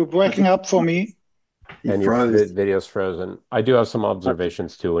 You're breaking up for me. And your video's frozen. I do have some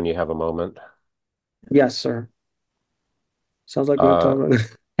observations too when you have a moment. Yes, sir. Sounds like we're talking.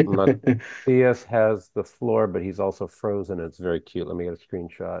 Matthias has the floor, but he's also frozen. It's very cute. Let me get a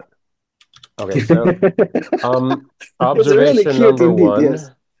screenshot. Okay, so observation really number indeed, one. Yes.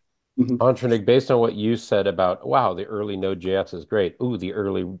 Antranik, based on what you said about, wow, the early Node.js is great. Ooh, the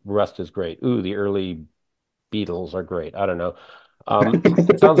early Rust is great. Ooh, the early Beatles are great. I don't know.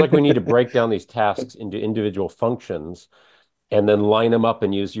 It sounds like we need to break down these tasks into individual functions and then line them up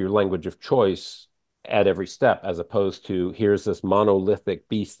and use your language of choice at every step, as opposed to here's this monolithic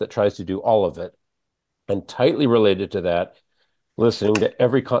beast that tries to do all of it. And tightly related to that, listening to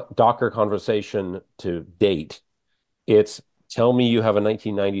every Docker conversation to date, it's tell me you have a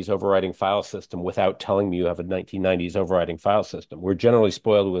 1990s overriding file system without telling me you have a 1990s overriding file system. We're generally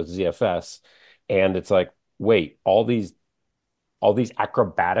spoiled with ZFS, and it's like, wait, all these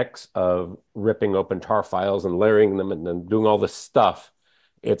acrobatics of ripping open tar files and layering them and then doing all this stuff.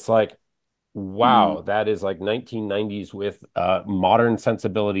 It's like, wow, that is like 1990s with modern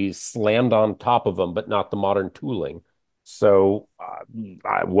sensibilities slammed on top of them, but not the modern tooling. So,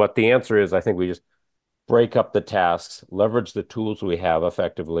 what the answer is, I think we just break up the tasks, leverage the tools we have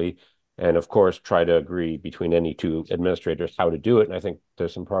effectively, and of course, try to agree between any two administrators how to do it. And I think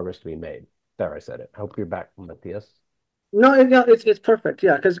there's some progress to be made. There, I said it. I hope you're back, Matthias. No, yeah, it's perfect.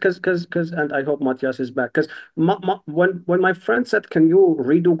 Yeah, because, and I hope Matthias is back. Because when my friend said, "Can you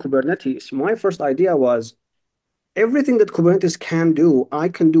redo Kubernetes?" My first idea was everything that Kubernetes can do, I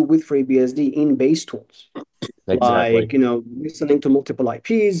can do with FreeBSD in base tools, Exactly. like listening to multiple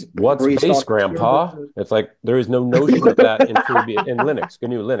IPs, What's base, restart Grandpa? services. It's like there is no notion of that in in Linux,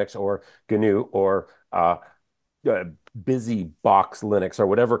 GNU Linux or GNU or uh, Busy Box Linux or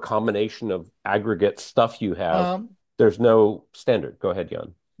whatever combination of aggregate stuff you have. There's no standard. Go ahead,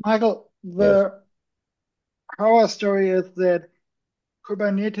 Jan. Michael, Yes. the horror story is that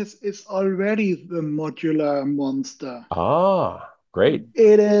Kubernetes is already the modular monster. Ah, great.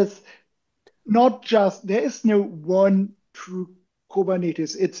 It is not just, there is no one true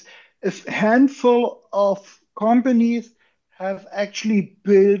Kubernetes. It's a handful of companies have actually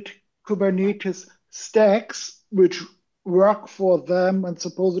built Kubernetes stacks which work for them and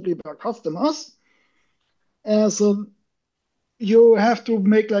supposedly their customers. So you have to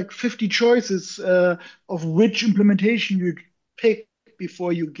make like 50 choices of which implementation you pick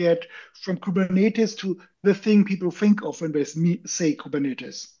before you get from Kubernetes to the thing people think of when they say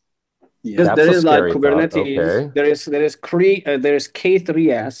Kubernetes. Because Yeah. That's there a is like scary thought. Kubernetes, Okay. there is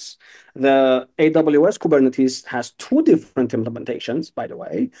K3s. The AWS Kubernetes has two different implementations, by the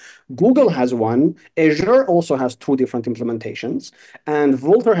way. Google has one. Azure also has two different implementations, and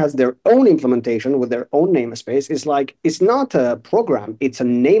Vultr has their own implementation with their own namespace. It's like it's not a program; it's a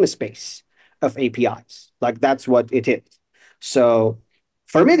namespace of APIs. Like that's what it is. So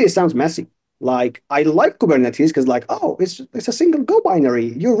for me, this sounds messy. Like I like Kubernetes because like, oh, it's a single Go binary.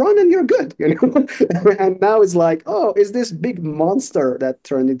 You run and you're good, And now it's like, oh, is this big monster that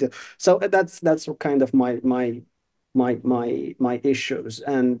turned into so that's kind of my issues.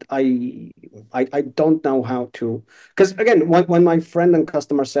 And I don't know how to because again, when my friend and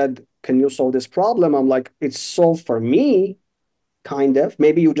customer said, "Can you solve this problem?" I'm like, it's solved for me, kind of.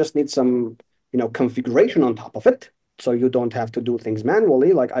 Maybe you just need some, configuration on top of it. So you don't have to do things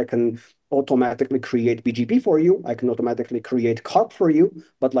manually. Like I can automatically create BGP for you. I can automatically create CARP for you,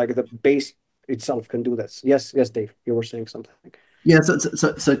 but like the base itself can do this. Yes, yes, Dave, you were saying something. Yeah,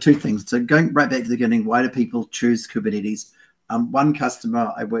 so two things. So going right back to the beginning, why do people choose Kubernetes? One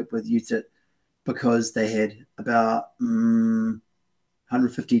customer I worked with used it because they had about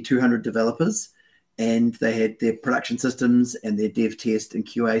 150, 200 developers, and they had their production systems and their dev test and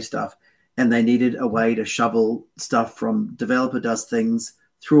QA stuff, and they needed a way to shovel stuff from developer does things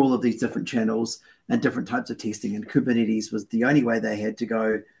through all of these different channels and different types of testing. And Kubernetes was the only way they had to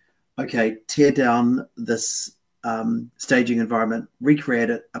go, okay, tear down this staging environment, recreate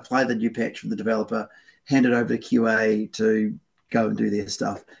it, apply the new patch from the developer, hand it over to QA to go and do their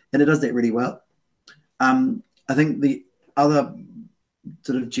stuff. And it does that really well. I think the other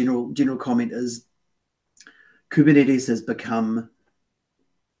sort of general comment is Kubernetes has become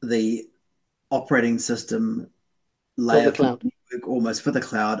the operating system layer for the network, almost for the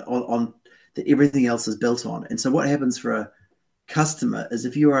cloud on that everything else is built on. And so what happens for a customer is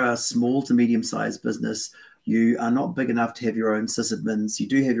if you are a small to medium sized business, you are not big enough to have your own sysadmins, you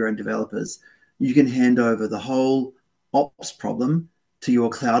do have your own developers, you can hand over the whole ops problem to your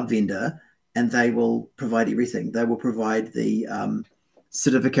cloud vendor and they will provide everything. They will provide the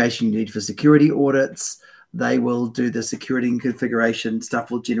certification you need for security audits. They will do the security and configuration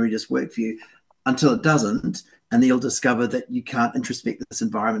stuff will generally just work for you until it doesn't. And then you'll discover that you can't introspect this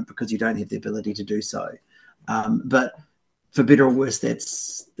environment because you don't have the ability to do so. But for better or worse,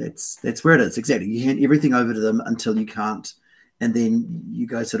 that's where it is. Exactly. You hand everything over to them until you can't. And then you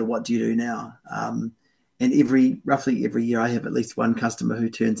go sort of, what do you do now? And roughly every year, I have at least one customer who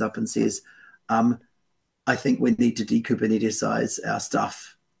turns up and says, I think we need to de-Kubernetesize our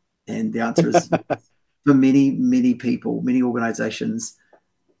stuff. And the answer is for many, many people, many organizations,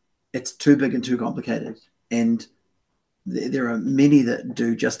 it's too big and too complicated. And there are many that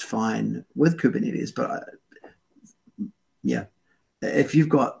do just fine with Kubernetes. But yeah, if you've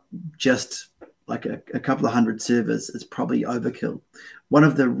got just like a couple of hundred servers, it's probably overkill. One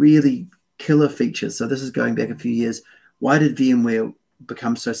of the really killer features, so this is going back a few years, why did VMware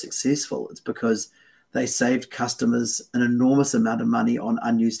become so successful? It's because they saved customers an enormous amount of money on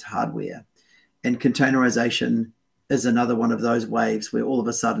unused hardware. And containerization is another one of those waves where all of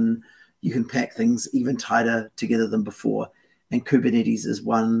a sudden you can pack things even tighter together than before. And Kubernetes is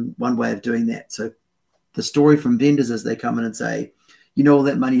one way of doing that. So the story from vendors is they come in and say, you know, all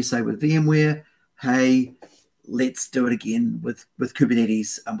that money you save with VMware, hey, let's do it again with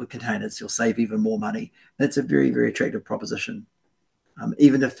Kubernetes and with containers. You'll save even more money. That's a very, very attractive proposition.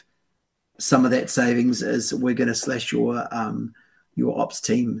 Even if some of that savings is we're going to slash your ops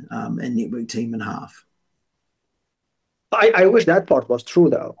team and network team in half. I wish that part was true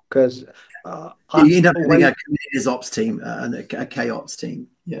though, because you end up having a Kubernetes ops team and a K-ops team.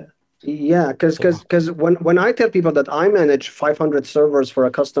 Yeah. Yeah, because when I tell people that I manage 500 servers for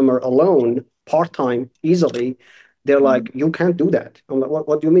a customer alone, part-time, easily, they're like, you can't do that. I'm like,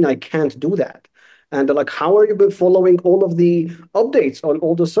 what do you mean I can't do that? And they're like, how are you following all of the updates on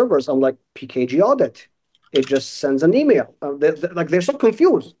all the servers? I'm like, PKG audit. It just sends an email. They're so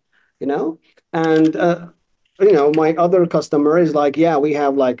confused, you know? And my other customer is like, yeah, we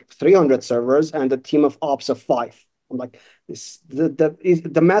have like 300 servers and a team of ops of 5. I'm like,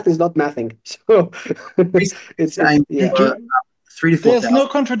 the math is not mathing. So it's yeah. 3 to 4. There's no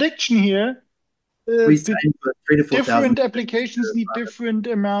contradiction here. We for 3 to 4,000. Different applications need different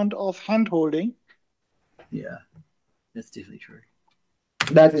amount of handholding. Yeah, that's definitely true.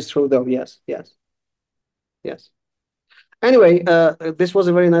 That is true, though. Yes. Anyway, this was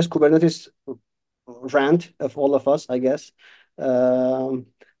a very nice Kubernetes rant of all of us, I guess.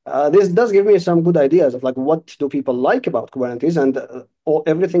 This does give me some good ideas of like what do people like about Kubernetes, and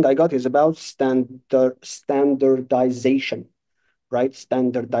everything I got is about standardization, right?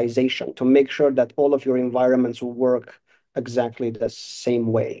 Standardization to make sure that all of your environments work exactly the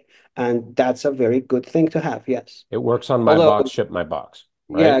same way, and that's a very good thing to have. Yes, it works on my box, ship my box.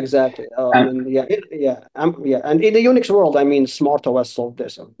 Right? Yeah, exactly. And in the Unix world, I mean, SmartOS solved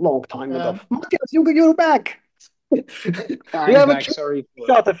this a long time ago. Matthias, you're back. We have back. A sorry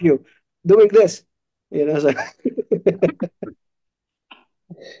shot of you doing this. So.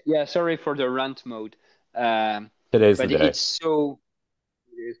 Yeah, sorry for the rant mode. Today's the day. It's so.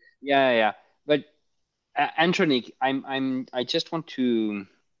 Yeah. But Anthony, I just want to.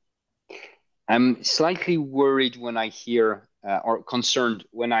 I'm slightly worried when I hear or concerned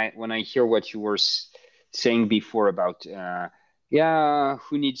when I hear what you were saying before about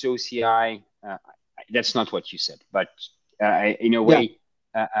who needs OCI. That's not what you said, but in a way,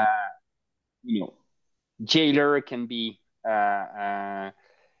 Jailer can be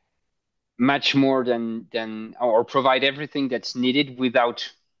much more than or provide everything that's needed without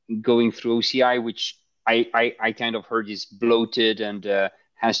going through OCI, which I kind of heard is bloated and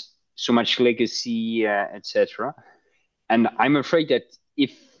has so much legacy, etc. And I'm afraid that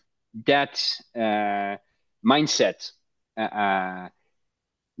if that mindset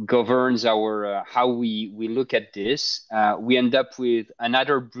governs our how we look at this, we end up with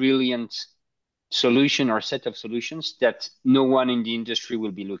another brilliant solution or set of solutions that no one in the industry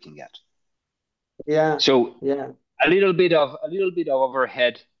will be looking at. Yeah. So a little bit of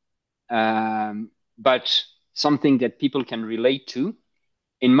overhead, but something that people can relate to.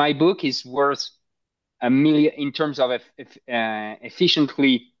 In my book, is worth $1 million in terms of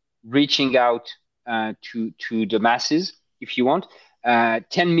efficiently reaching out to the masses, if you want.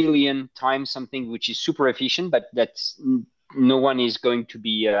 10 million times something which is super efficient, but that's no one is going to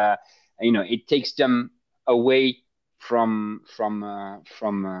be. It takes them away from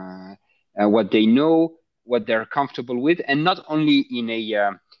what they know, what they're comfortable with, and not only in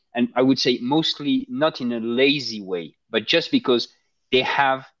a and I would say mostly not in a lazy way, but just because they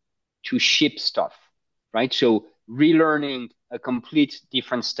have to ship stuff, right? So relearning a complete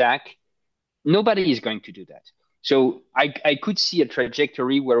different stack, nobody is going to do that. So I could see a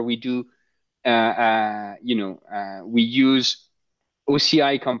trajectory where we do, we use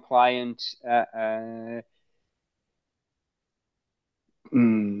OCI compliant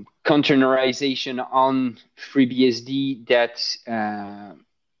containerization on FreeBSD that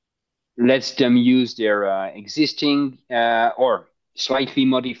lets them use their existing or slightly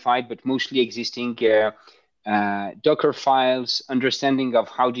modified, but mostly existing Docker files, understanding of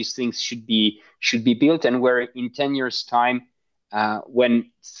how these things should be built, and where in 10 years' time,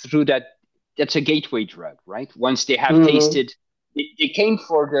 when through that's a gateway drug, right? Once they have Hmm. tasted, they came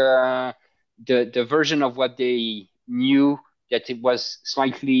for the version of what they knew that it was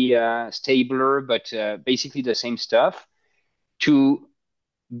slightly stabler, but basically the same stuff, to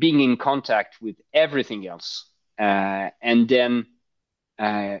being in contact with everything else, and then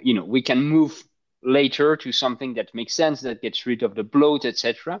we can move later to something that makes sense, that gets rid of the bloat,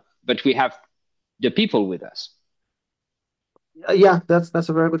 etc. But we have the people with us. Yeah, that's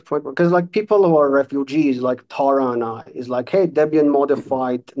a very good point because like people who are refugees, like Tara and I, is like, hey, Debian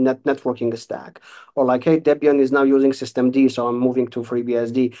modified networking stack, or like, hey, Debian is now using systemd, so I'm moving to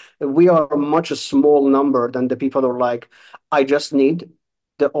FreeBSD. We are a much small number than the people who are like, I just need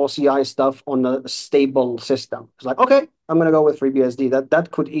the OCI stuff on a stable system. It's like, okay, I'm gonna go with FreeBSD.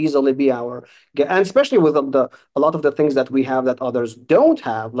 That could easily be and especially with a lot of the things that we have that others don't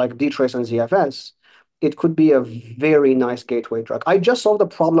have, like dtrace and ZFS, it could be a very nice gateway drug. I just solved a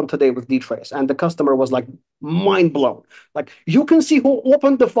problem today with dtrace, and the customer was like mind blown. Like, you can see who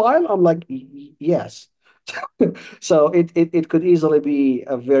opened the file? I'm like, yes. So it could easily be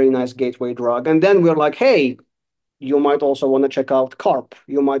a very nice gateway drug. And then we're like, hey, you might also want to check out CARP.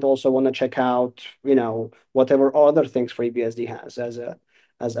 You might also want to check out, whatever other things FreeBSD has as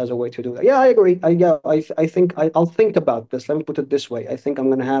a way to do that. Yeah, I agree. I think I'll think about this. Let me put it this way. I think I'm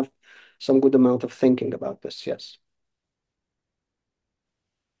gonna have some good amount of thinking about this. Yes.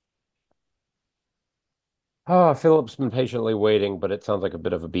 Oh, Philip's been patiently waiting, but it sounds like a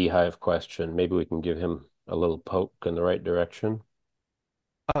bit of a beehive question. Maybe we can give him a little poke in the right direction.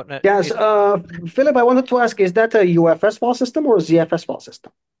 Oh, no, Yes, Philip, I wanted to ask, is that a UFS file system or a ZFS file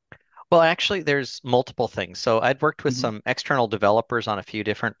system? well, actually, there's multiple things. So I'd worked with Mhm. some external developers on a few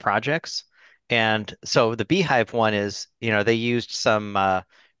different projects. And so the Beehive one is, they used some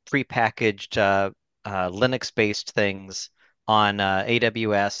prepackaged Linux-based things on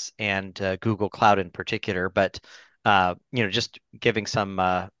AWS and Google Cloud in particular. But, just giving some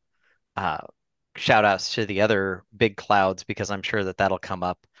uh, shout outs to the other big clouds because I'm sure that that'll come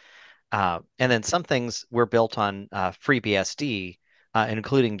up. And then some things were built on FreeBSD,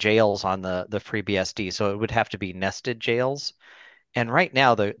 including jails on the FreeBSD. So it would have to be nested jails. And right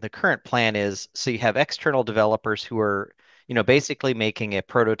now, the current plan is so you have external developers who are, basically making a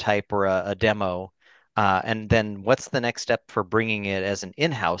prototype or a demo. And then what's the next step for bringing it as an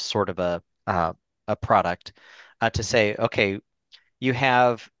in-house sort of a product to say, okay, you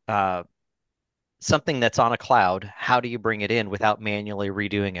have something that's on a cloud. How do you bring it in without manually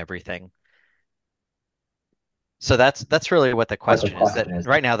redoing everything? So that's really what the What the question is. That question is.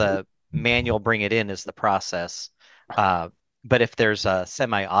 right now the manual bring it in is the process. Uh, but if there's a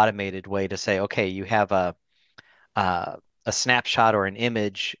semi-automated way to say, okay, you have uh, a snapshot or an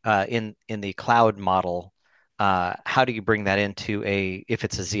image in the cloud model, how do you bring that into if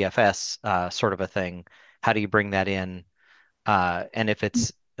it's a ZFS sort of a thing, how do you bring that in? And if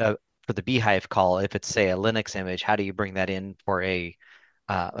it's for the Beehive call, if it's say a Linux image, how do you bring that in for a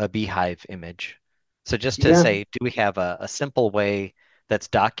Beehive image? So just to Yeah, say, do we have a simple way that's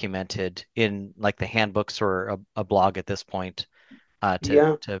documented in like the handbooks or a blog at this point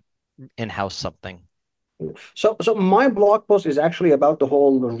yeah. to in-house something? So my blog post is actually about the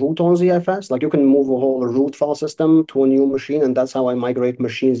whole root on ZFS. Like, you can move a whole root file system to a new machine, and that's how I migrate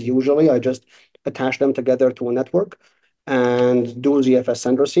machines usually. I just attach them together to a network and do ZFS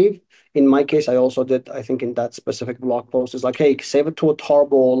send receive. In my case, I also did, I think in that specific blog post, is like, hey, save it to a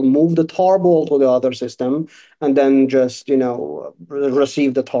tarball, move the tarball to the other system, and then just,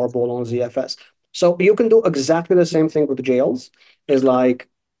 receive the tarball on ZFS. So you can do exactly the same thing with jails. Is like,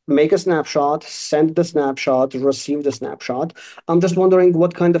 make a snapshot, send the snapshot, receive the snapshot. I'm just wondering,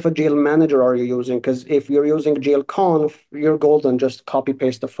 what kind of a jail manager are you using? Because if you're using jailconf, you're golden, just copy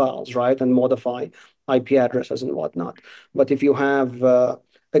paste the files, right? And modify IP addresses and whatnot. But if you have a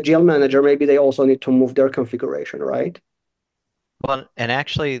jail manager, maybe they also need to move their configuration, right? Well, and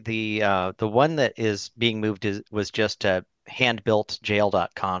actually the one that is being moved was just a hand-built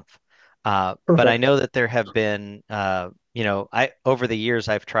jail.conf. But I Perfect. know that there have been I over the years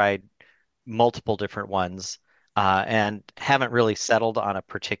I've tried multiple different ones and haven't really settled on a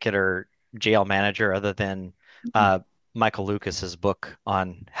particular jail manager other than uh, Michael Lucas's book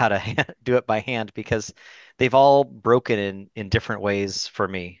on how to do it by hand because they've all broken in different ways for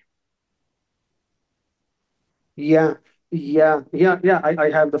me. Yeah, yeah. I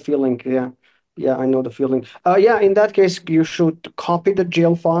have the feeling. Yeah, yeah, I know the feeling. Yeah, in that case, you should copy the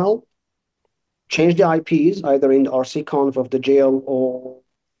jail file, change the IPs either in the rcconf of the jail or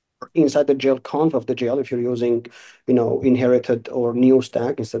inside the jail conf of the jail if you're using, inherited or new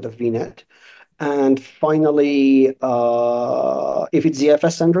stack instead of VNet. And finally, if it's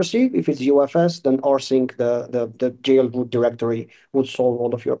ZFS send receive, if it's UFS, then rsync the jail root directory would solve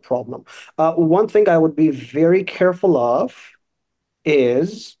all of your problem. One thing I would be very careful of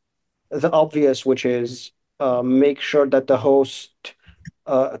is the obvious, which is make sure that the host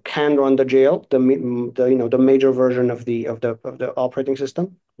can run the jail, the major version of the operating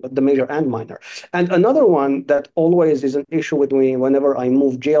system, the major and minor. And another one that always is an issue with me whenever I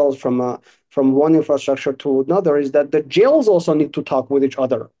move jails from one infrastructure to another is that the jails also need to talk with each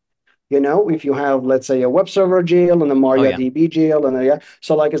other. If you have, let's say, a web server jail and a MariaDB jail,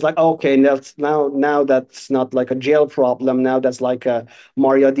 so it's like, okay, that's now that's not like a jail problem. Now that's like a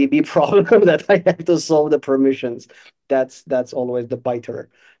MariaDB problem that I have to solve the permissions. That's always the biter.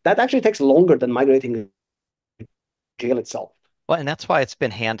 That actually takes longer than migrating jail itself. Well, and that's why it's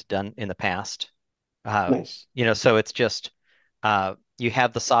been hand done in the past. Nice. So it's just you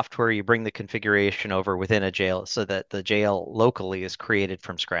have the software, you bring the configuration over within a jail so that the jail locally is created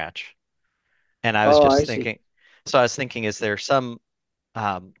from scratch. And I was I just see. thinking, so I was thinking, is there some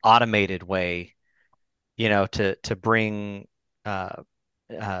automated way, to bring either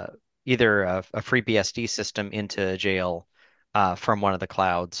a FreeBSD system into a jail from one of the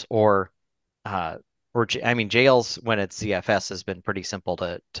clouds, or I mean, jails when it's ZFS has been pretty simple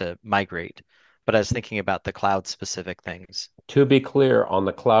to migrate. But I was thinking about the cloud specific things. To be clear, on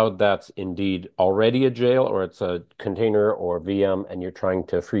the cloud, that's indeed already a jail, or it's a container or VM, and you're trying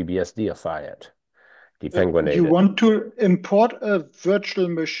to FreeBSDify it, depenguinate You it. want to import a virtual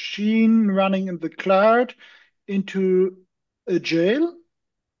machine running in the cloud into a jail?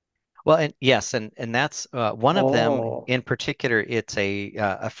 Well, and yes, and that's one of them Oh, in particular. It's a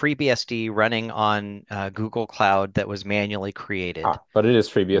FreeBSD running on Google Cloud that was manually created. But it is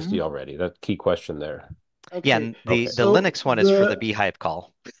FreeBSD Mhm. already. That's key question there. Yeah, Okay. and the Okay. So Linux one is for the Beehive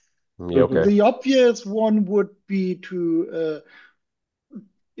call. Yeah, okay. the obvious one would be to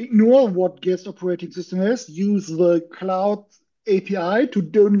ignore what guest operating system is, use the cloud API to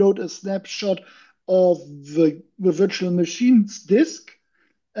download a snapshot of the virtual machine's disk,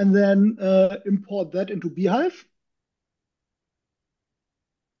 and then import that into Beehive,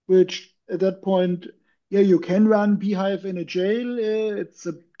 which at that point, yeah, you can run Beehive in a jail. It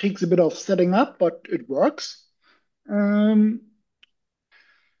takes a bit of setting up, but it works. Um,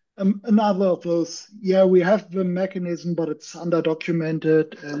 Another of those, yeah, we have the mechanism, but it's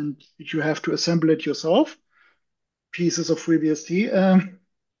underdocumented and you have to assemble it yourself. Pieces of FreeBSD.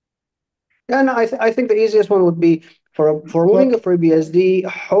 yeah, no, I think the easiest one would be for moving a But FreeBSD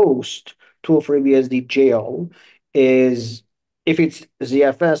host to a FreeBSD jail is if it's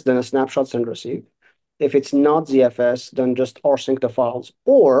ZFS, then a snapshot send receive. If it's not ZFS, then just rsync the files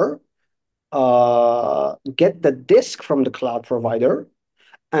or get the disk from the cloud provider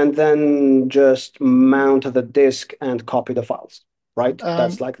and then just mount the disk and copy the files, right?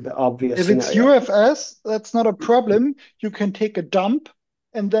 That's like the obvious if it's scenario. UFS, that's not a problem. You can take a dump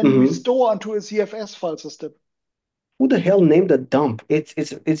and then Mhm. restore onto a ZFS file system. Who the hell named a dump? It's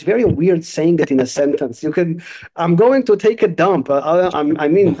very weird saying it in a sentence. I'm going to take a dump. I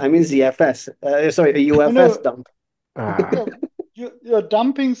mean ZFS. Sorry, a I UFS know, dump. yeah, you're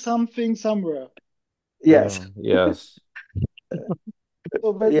dumping something somewhere. Yes. Yes.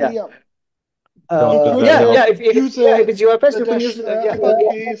 So Yeah. yeah, Don't, does first that Yeah. help? Yeah. you If use it's UFS, a you can dash use yeah.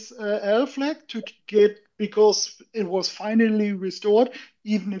 uppercase L flag to get, because it was finally restored,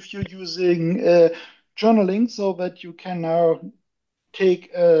 even if you're using journaling, so that you can now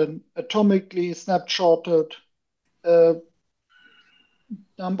take an atomically snapshotted uh,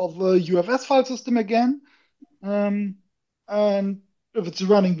 dump of the UFS file system again. And if it's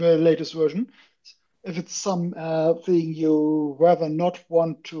running the latest version, if it's some thing you rather not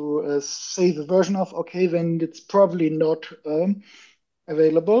want to save the version of, okay, then it's probably not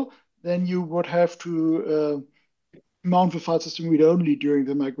available. Then you would have to mount the file system read only during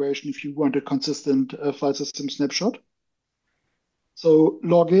the migration if you want a consistent file system snapshot. So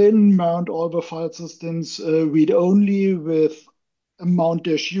log in, mount all the file systems read only with mount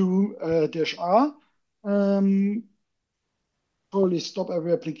 -u -r. Probably stop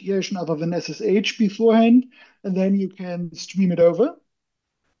every application other than SSH beforehand, and then you can stream it over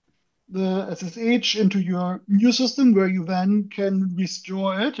the SSH into your new system where you then can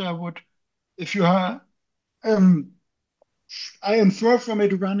restore it. If you are, I infer from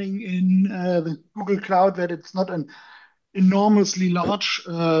it running in the Google Cloud that it's not an enormously large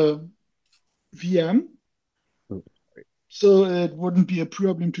VM. So it wouldn't be a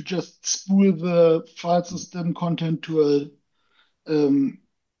problem to just spool the file system content to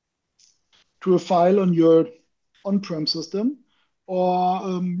a file on your on-prem system,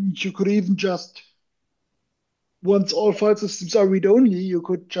 or you could even just, once all file systems are read-only, you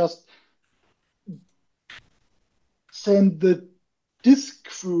could just send the disk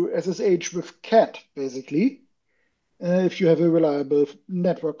through SSH with CAT, basically, if you have a reliable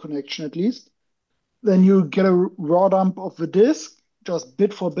network connection at least. Then you get a raw dump of the disk, just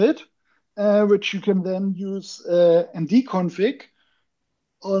bit for bit, which you can then use and deconfig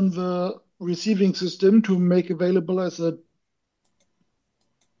on the receiving system to make available as a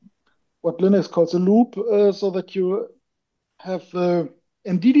what Linux calls a loop, so that you have the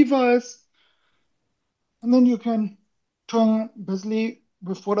MD device, and then you can turn basically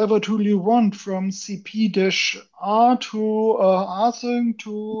with whatever tool you want, from CP-R to rsync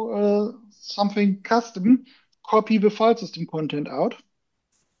to something custom, copy the file system content out.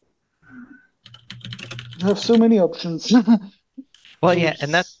 You have so many options. Well, yeah,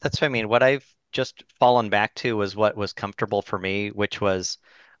 and that's what I mean. What I've just fallen back to was what was comfortable for me, which was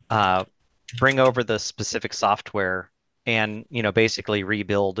bring over the specific software and basically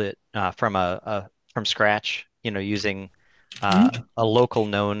rebuild it from scratch, using a local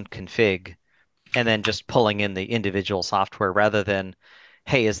known config, and then just pulling in the individual software rather than,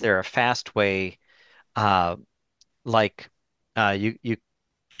 hey, is there a fast way, uh, like you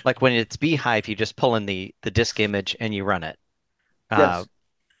like when it's Beehive, you just pull in the disk image and you run it. Uh, Yes.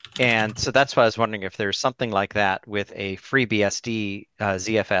 and so that's why I was wondering if there's something like that with a FreeBSD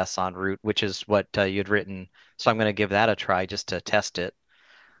ZFS en route, which is what you'd written. So I'm going to give that a try just to test it.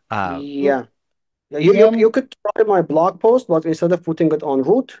 Uh, Yeah. Yeah, Yeah, you could try my blog post, but instead of putting it on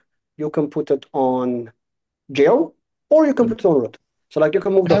root, you can put it on jail, or you can put it on root. So like you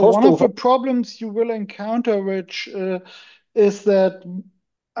can move the host one to of the host. problems you will encounter, which is that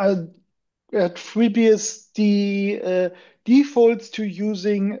uh, at FreeBSD defaults to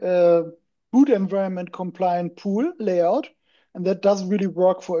using a boot environment compliant pool layout, and that doesn't really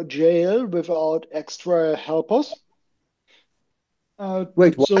work for a jail without extra helpers.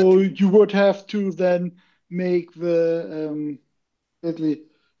 Wait, what? So you would have to then make basically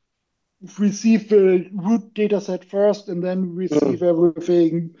receive the root dataset first and then receive Mm.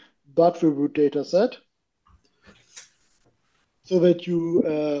 everything but the root dataset, so that you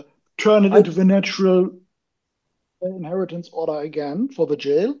turn it I into the natural inheritance order again for the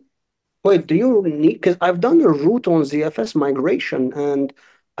jail. Wait, do you need? Because I've done a root on ZFS migration, and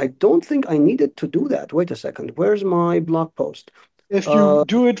I don't think I needed to do that. Wait a second. Where's my blog post? If you Uh,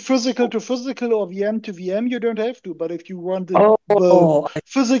 do it physical to physical or VM to VM, you don't have to. But if you want the oh,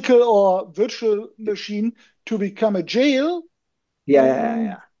 physical or virtual machine to become a jail, yeah, yeah, yeah,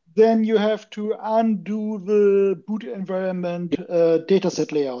 yeah. then you have to undo the boot environment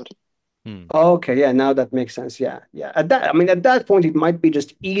dataset layout. hmm. Okay, yeah, now that makes sense. Yeah, yeah. At that point, it might be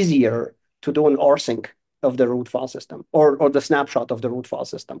just easier to do an rsync of the root file system, or the snapshot of the root file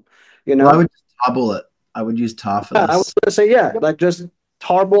system. You Well, I know? would just tarball it. I would use tar for Yeah, I was this. gonna say, yeah, Yep. like just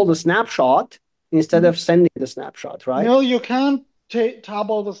tarball the snapshot instead Mhm. of sending the snapshot, right? No, you can't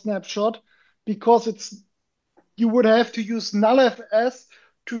tarball the snapshot, because you would have to use nullfs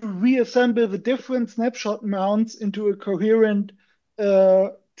to reassemble the different snapshot mounts into a coherent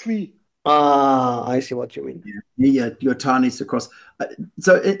tree. Ah, I see what you mean. Yeah, your tar needs to cross.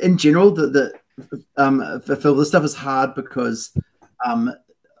 So in general, for this stuff is hard because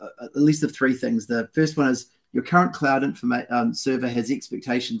at least of three things. The first one is your current cloud server has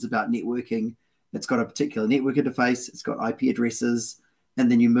expectations about networking. It's got a particular network interface. It's got IP addresses, and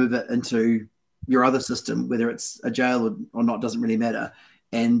then you move it into your other system, whether it's a jail or not, doesn't really matter.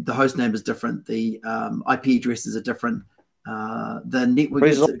 And the host name is different. The IP addresses are different. The network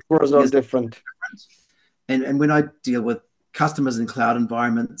it's Resolvers are is different. different. And when I deal with customers in cloud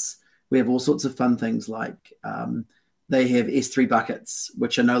environments, we have all sorts of fun things like they have S3 buckets,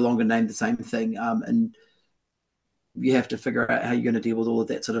 which are no longer named the same thing. And you have to figure out how you're going to deal with all of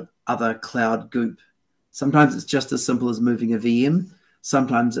that sort of other cloud goop. Sometimes it's just as simple as moving a VM.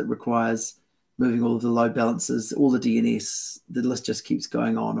 Sometimes it requires moving all of the load balancers, all the DNS. The list just keeps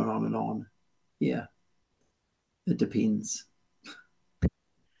going on and on and on. Yeah, it depends.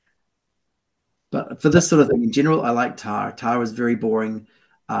 But for So this sort of thing in general, I like tar. Tar is very boring.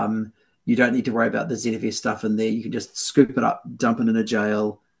 You don't need to worry about the ZFS stuff in there. You can just scoop it up, dump it in a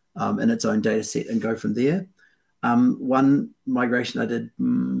jail in its own data set, and go from there. One migration I did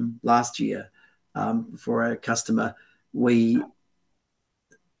last year for a customer,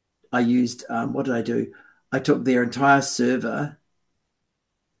 I used what did I do? I took their entire server,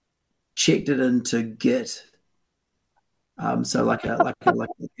 checked it into Git, So like a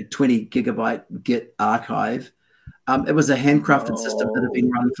 20 gigabyte Git archive. It was a handcrafted system that had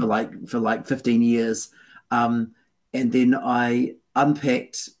been Oh, run for like 15 years. Um, and then I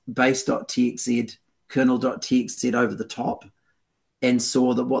unpacked base.txz, kernel.txz over the top and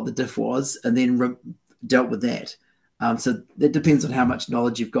saw that what the diff was, and then dealt with that. So it depends on how much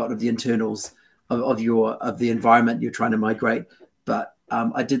knowledge you've got of the internals of the environment you're trying to migrate. But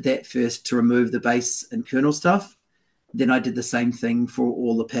I did that first to remove the base and kernel stuff. Then I did the same thing for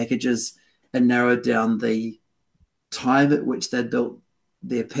all the packages and narrowed down the time at which they'd built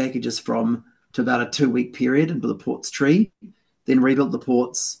their packages from to about a 2 week period into the ports tree. Then rebuilt the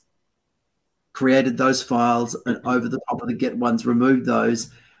ports, created those files and over the top of the Git ones, removed those.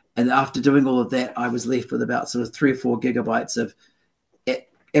 And after doing all of that, I was left with about sort of 3 or 4 gigabytes of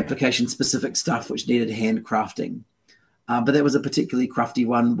application specific stuff which needed hand crafting. But that was a particularly crafty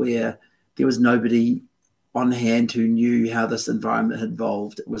one where there was nobody on hand who knew how this environment had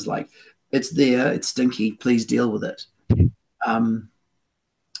evolved. It was like, it's there, it's stinky, please deal with it.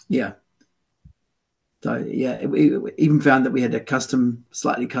 Yeah. So yeah, we even found that we had a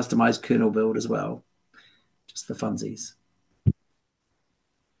slightly customized kernel build as well, just for funsies.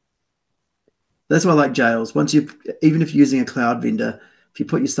 That's why I like jails. Even if you're using a cloud vendor, if you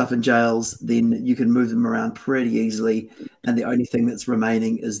put your stuff in jails, then you can move them around pretty easily, and the only thing that's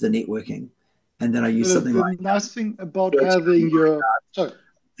remaining is the networking. And then I use something the like nice thing about having your sorry,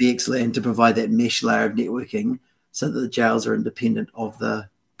 VXLAN to provide that mesh layer of networking, so that the jails are independent of the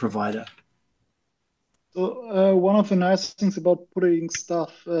provider. so one of the nice things about putting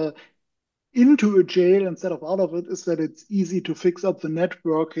stuff into a jail instead of out of it is that it's easy to fix up the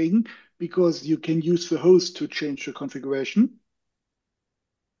networking because you can use the host to change the configuration.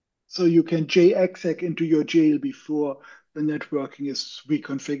 So you can JExec into your jail before the networking is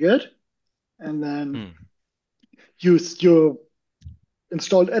reconfigured, and then use your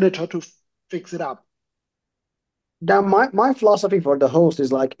installed editor to fix it up. Now, my philosophy for the host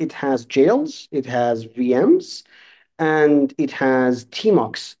is like it has jails, it has VMs, and it has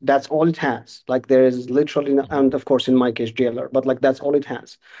tmux. That's all it has. Like there is literally, and of course in my case jailer, but like that's all it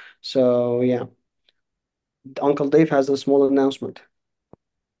has. So yeah, Uncle Dave has a small announcement.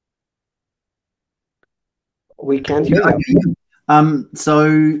 We can't hear you.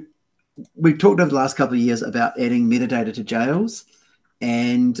 So we've talked over the last couple of years about adding metadata to jails,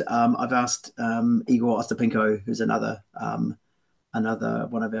 and I've asked Igor Ostapenko, who's another one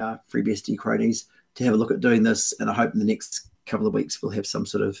of our FreeBSD cronies, to have a look at doing this. And I hope in the next couple of weeks we'll have some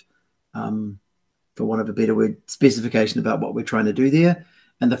sort of, for want of a better word, specification about what we're trying to do there.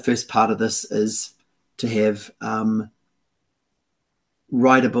 And the first part of this is to have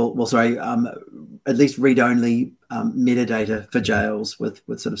at least read-only metadata for jails with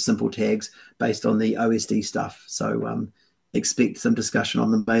sort of simple tags based on the OSD stuff. So expect some discussion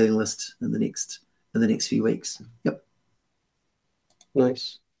on the mailing list in the next few weeks. Yep.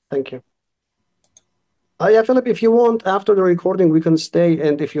 Nice. Thank you. Yeah, Philip, if you want, after the recording, we can stay,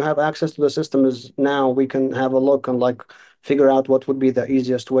 and if you have access to the systems now, we can have a look and like figure out what would be the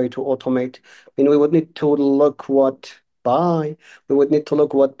easiest way to automate. I mean, we would need to look what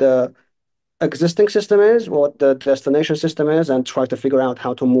the existing system is, what the destination system is, and try to figure out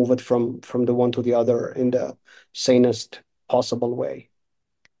how to move it from the one to the other in the sanest possible way.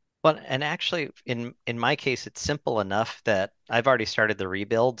 Well, and actually, in my case, it's simple enough that I've already started the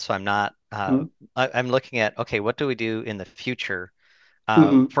rebuild, so I'm not. I'm looking at, okay, what do we do in the future?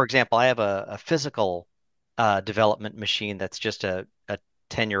 For example, I have a physical development machine that's just a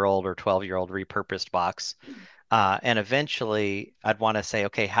 10-year-old or 12-year-old repurposed box. And eventually I'd want to say,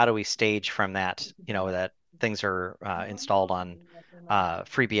 okay, how do we stage from that, that things are installed on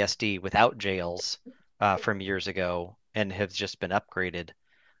FreeBSD without jails from years ago and have just been upgraded,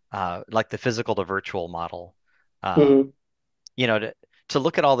 like the physical to virtual model. To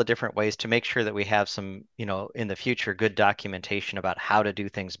look at all the different ways to make sure that we have some, in the future, good documentation about how to do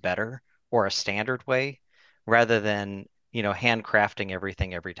things better or a standard way rather than, handcrafting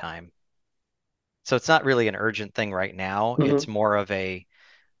everything every time. So it's not really an urgent thing right now. It's more of a,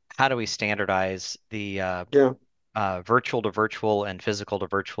 how do we standardize the virtual to virtual and physical to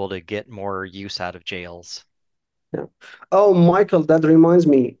virtual to get more use out of jails? Yeah. Oh, Michael, that reminds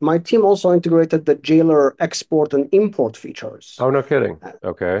me. My team also integrated the Jailer export and import features. Oh, no kidding.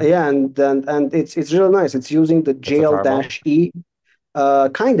 Okay. Yeah, and it's really nice. It's using the jail-e,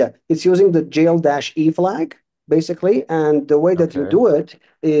 kinda. It's using the jail-e flag, basically, and the way that you do it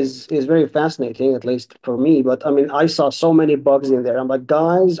is very fascinating, at least for me. But I mean, I saw so many bugs in there. I'm like,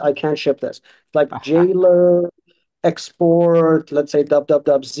 guys, I can't ship this. Like Jailer export, let's say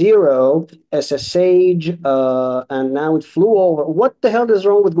 .0 SSH, and now it flew over. What the hell is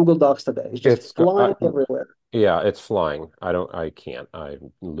wrong with Google Docs today? It's just It's flying everywhere. yeah, it's flying. I can't.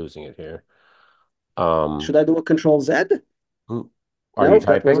 I'm losing it here. Should I do a Control Z? Mm, are you No, that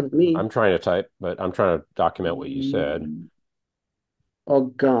typing? wasn't me. I'm trying to type, but I'm trying to document what you said. Oh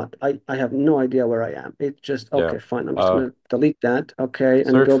God, I have no idea where I am. It just Yeah. okay, fine. I'm just gonna delete that. Okay,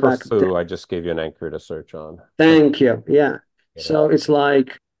 and Search go for back there. foo. I just gave you an anchor to search on. Thank you. Yeah. Get it. So it's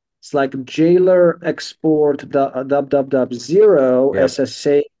like jailer export .0 Yep.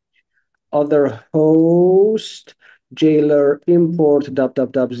 SSH other host jailer import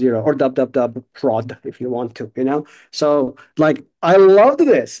 .0 or .prod if you want to. So like I loved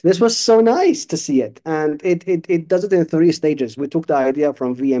this. This was so nice to see it. And it does it in 3 stages. We took the idea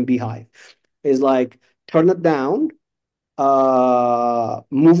from VM Beehive. Is like turn it down,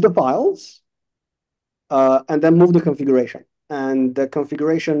 move the files, and then move the configuration. And the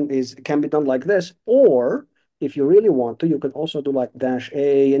configuration can be done like this, or if you really want to, you can also do like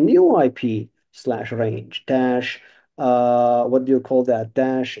 -a new IP slash range dash what do you call that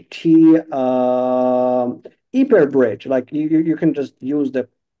 -t epair bridge. Like you can just use the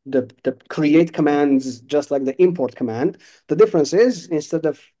create commands just like the import command. The difference is instead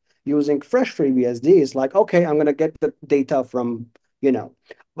of using fresh FreeBSD, it's like okay, I'm gonna get the data from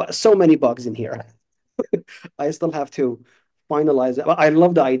so many bugs in here. I still have to finalize it. I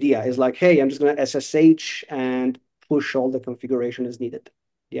love the idea. It's like, hey, I'm just going to SSH and push all the configuration as needed.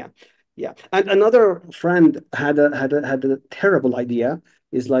 Yeah, yeah. And another friend had a terrible idea.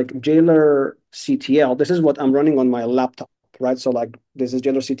 Is like Jailer CTL. This is what I'm running on my laptop, right? So like this is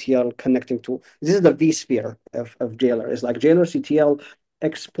Jailer CTL connecting to. This is the vSphere of Jailer. It's like Jailer CTL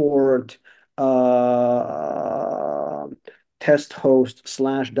export test host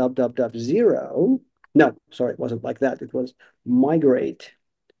slash .0. No, sorry, it wasn't like that. It was migrate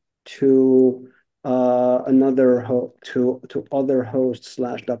to another to other host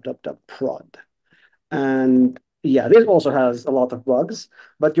slash prod. And yeah, this also has a lot of bugs,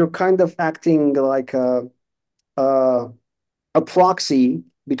 but you're kind of acting like a, a proxy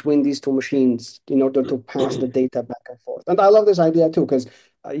between these two machines in order to pass the data back and forth. And I love this idea too, because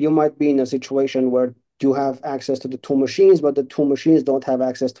you might be in a situation where you have access to the two machines, but the two machines don't have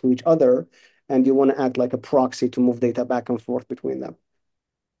access to each other, and you want to act like a proxy to move data back and forth between them.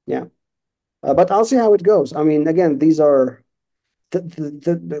 Yeah. But I'll see how it goes. I mean, again, these are the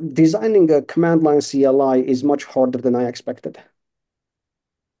designing a command line CLI is much harder than I expected.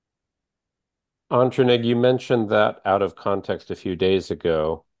 Antranig, you mentioned that out of context a few days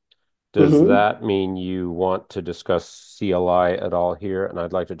ago. Does Mhm. that mean you want to discuss CLI at all here? And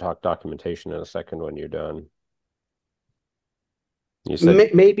I'd like to talk documentation in a second when you're done. You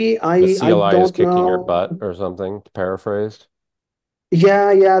said Maybe the I CLI is don't kicking your know. butt or something, paraphrased.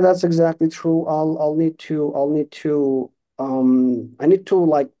 Yeah, that's exactly true. I need to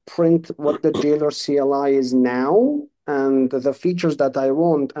like print what the Jailer CLI is now and the features that I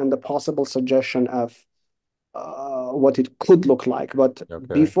want and the possible suggestion of what it could look like. But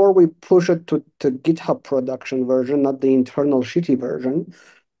Okay. before we push it to GitHub production version, not the internal shitty version,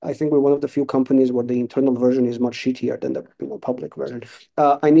 I think we're one of the few companies where the internal version is much shittier than the public version.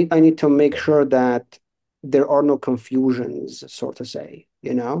 I need to make sure that there are no confusions, so to say.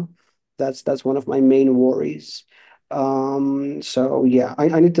 That's one of my main worries. So yeah,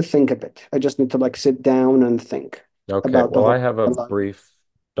 I need to think a bit. I just need to like sit down and think Okay. about the Well, I whole have a line. brief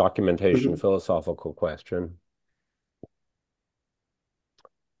documentation Mhm. philosophical question.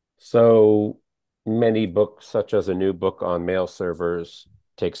 So many books, such as a new book on mail servers,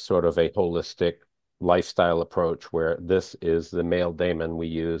 takes sort of a holistic lifestyle approach where this is the mail daemon we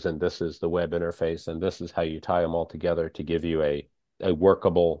use, and this is the web interface, and this is how you tie them all together to give you a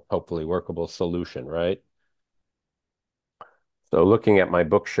workable, hopefully workable solution, right? So looking at my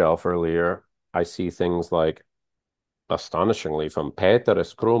bookshelf earlier, I see things like, astonishingly, from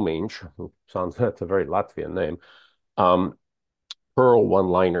Peteris Krumins, who sounds that's a very Latvian name, um, Perl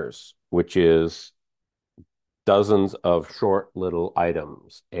one-liners, which is dozens of short little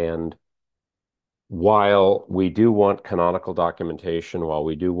items. And while we do want canonical documentation, while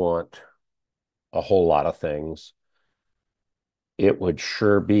we do want a whole lot of things, it would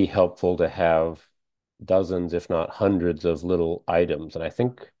sure be helpful to have dozens, if not hundreds, of little items. And I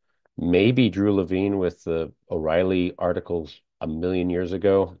think maybe Drew Levine with the O'Reilly articles a million years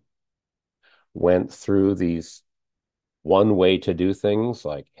ago went through these one way to do things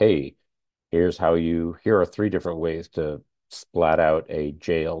like, hey, here are 3 different ways to splat out a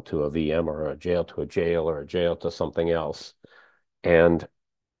jail to a VM or a jail to a jail or a jail to something else. And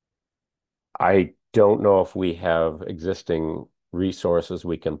I don't know if we have existing resources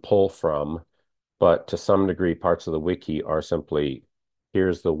we can pull from, but to some degree, parts of the wiki are simply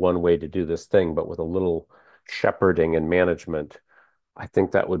here's the one way to do this thing, but with a little shepherding and management. I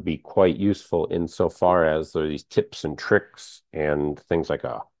think that would be quite useful insofar as there are these tips and tricks and things like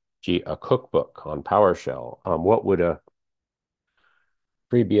a cookbook on PowerShell. What would a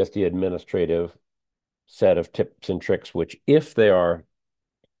FreeBSD administrative set of tips and tricks, which if they are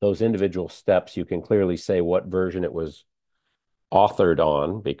those individual steps, you can clearly say what version it was authored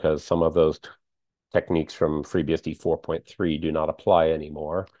on, because some of those techniques from FreeBSD 4.3 do not apply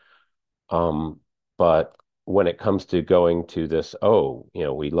anymore. But when it comes to going to this,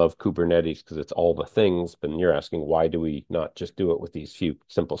 we love Kubernetes because it's all the things, but you're asking, why do we not just do it with these few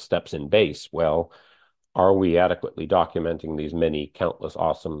simple steps in base? Well, are we adequately documenting these many countless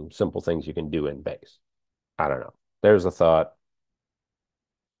awesome simple things you can do in base? I don't know. There's a thought.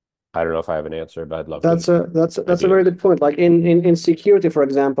 I don't know if I have an answer, but I'd love That's to. a very good point. Like in security, for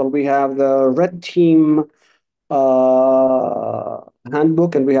example, we have the red team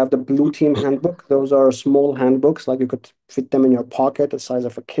handbook and we have the blue team handbook. Those are small handbooks, like you could fit them in your pocket, the size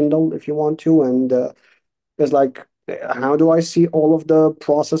of a Kindle if you want to. And it's like, how do I see all of the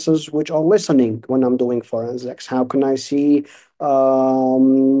processes which are listening when I'm doing forensics? How can I see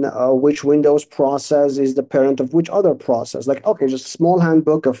which Windows process is the parent of which other process? Like, okay, just a small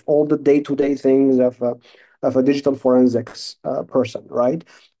handbook of all the day-to-day things of a digital forensics person, right?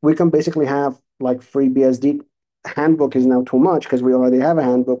 We can basically have like FreeBSD handbook is now too much because we already have a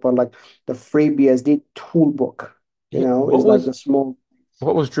handbook, but like the FreeBSD toolbook, is like the small.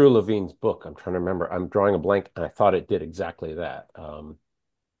 What was Drew Levine's book? I'm trying to remember. I'm drawing a blank, and I thought it did exactly that. Drew.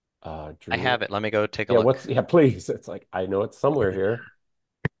 I have it. Let me go take a look. Please. It's like I know it's somewhere here.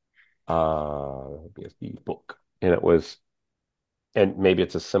 BSD book, and maybe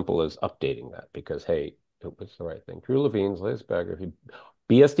it's as simple as updating that because hey, it was the right thing. Drew Levine's latest biography,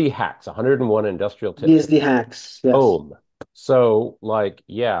 BSD hacks, 101 industrial tips. BSD hacks, yes. Boom. So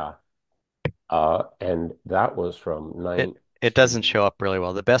yeah, and that was from 9. It doesn't show up really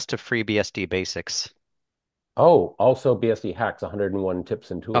well. The best of FreeBSD basics. Oh, also BSD hacks, 101 tips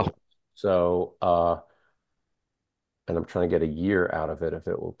and tools. Oh. So, and I'm trying to get a year out of it if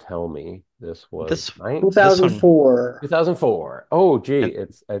it will tell me. This was 2004. 2004. Oh, gee,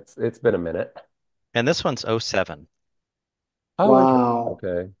 it's been a minute. And this one's 07. Oh, wow.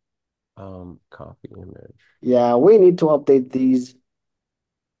 Okay. Copy image. Yeah, we need to update these.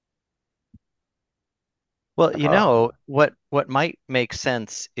 Well, what might make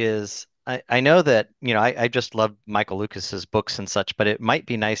sense is I know that, I just love Michael Lucas's books and such, but it might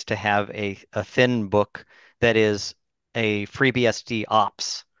be nice to have a thin book that is a FreeBSD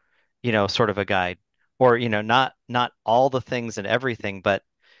ops, sort of a guide. Or, not all the things and everything, but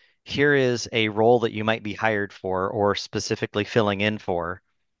here is a role that you might be hired for or specifically filling in for,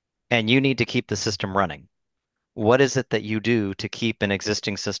 and you need to keep the system running. What is it that you do to keep an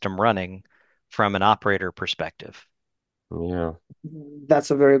existing system running from an operator perspective? Yeah.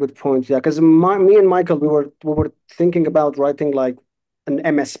 That's a very good point. Yeah, because me and Michael, we were thinking about writing like an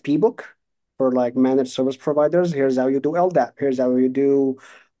MSP book for like managed service providers. Here's how you do LDAP. Here's how you do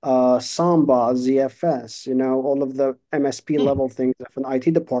Samba, ZFS, all of the MSP level things of an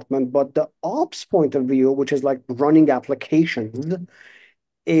IT department. But the ops point of view, which is like running applications,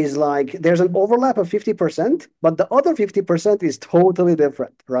 is like there's an overlap of 50%, but the other 50% is totally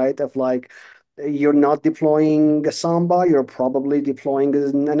different, right? Of like you're not deploying a Samba, you're probably deploying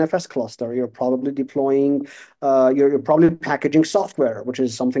an NFS cluster, you're probably deploying, you're probably packaging software, which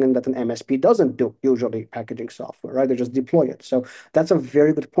is something that an MSP doesn't do usually, packaging software, right? They just deploy it. So that's a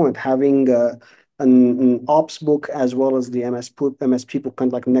very good point. Having an ops book as well as the MSP book kind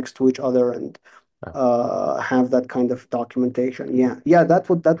of like next to each other and have that kind of documentation. Yeah, that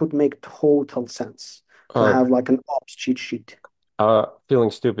would make total sense to have like an ops cheat sheet.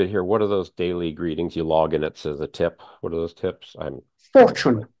 Feeling stupid here. What are those daily greetings you log in? It says a tip. What are those tips?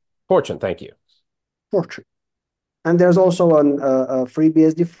 Fortune. Fortune. Thank you. Fortune. And there's also a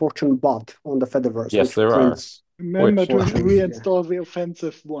FreeBSD Fortune bot on the Fediverse. Yes, there are. Remember to reinstall the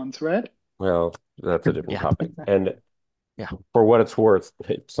offensive ones, right? Well, that's a different topic. And for what it's worth,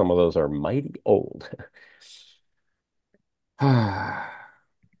 some of those are mighty old.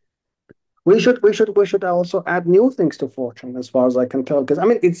 We should also add new things to Fortune, as far as I can tell. Because I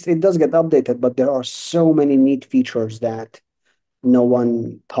mean, it does get updated, but there are so many neat features that no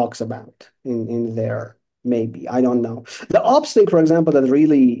one talks about in there. Maybe I don't know. The ops thing, for example, that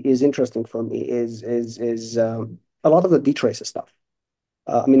really is interesting for me is a lot of the dtrace stuff.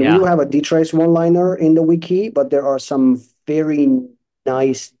 I mean, we do have a dtrace one-liner in the wiki, but there are some very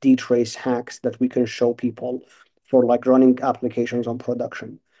nice dtrace hacks that we can show people for like running applications on production.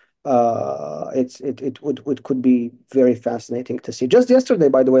 It could be very fascinating to see. Just yesterday,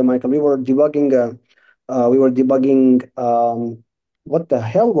 by the way, Michael, we were debugging. What the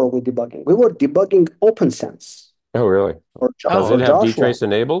hell were we debugging? We were debugging OpenSense Oh, really? Does for it have Joshua. dtrace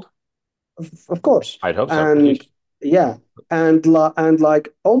enabled? Of course. I'd hope so. And yeah, and like,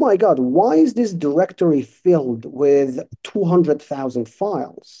 oh my God, why is this directory filled with 200,000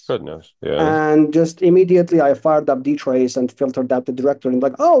 files? Goodness, yeah. And just immediately I fired up dtrace and filtered out the directory and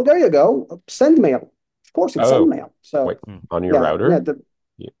like, oh, there you go, send mail. Of course, it's send mail. So wait, on your router?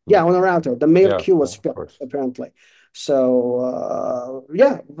 On a router. The mail queue was of filled course. apparently. So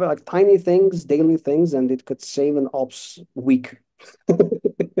like tiny things, daily things, and it could save an ops week.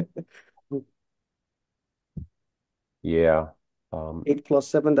 Yeah. 8 +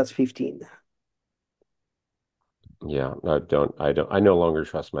 7, that's 15. Yeah, I no longer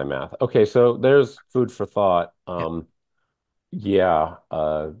trust my math. Okay, so there's food for thought. Yeah,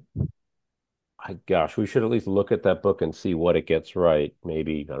 gosh, we should at least look at that book and see what it gets right.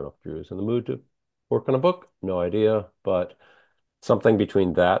 Maybe, I don't know if Drew is in the mood to work on a book. No idea, but something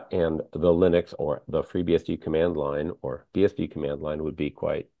between that and the Linux or the FreeBSD command line or BSD command line would be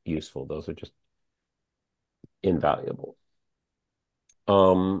quite useful. Those are just invaluable.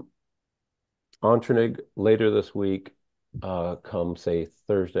 Entrenig later this week, come say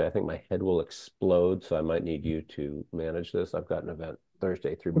Thursday. I think my head will explode, so I might need you to manage this. I've got an event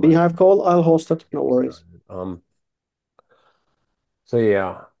Thursday through Monday. Beehive call, I'll host it. No worries. So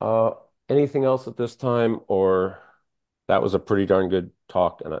yeah, anything else at this time, or that was a pretty darn good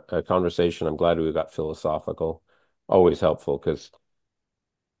talk and a conversation. I'm glad we got philosophical. Always helpful because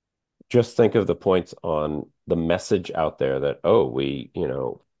just think of the points on the message out there that, oh, we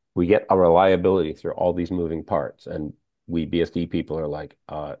get a reliability through all these moving parts. And we BSD people are like,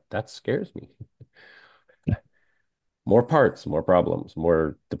 that scares me. More parts, more problems,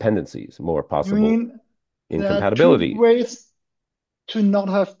 more dependencies, more possible incompatibility. There are 2 ways to not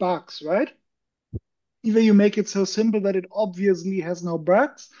have bugs, right? Either you make it so simple that it obviously has no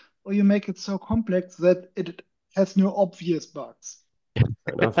bugs, or you make it so complex that it has no obvious bugs.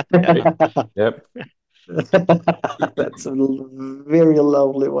 Fair enough. Right. Yep. That's a very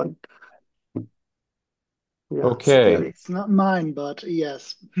lovely one. Yeah, okay. It's not mine, but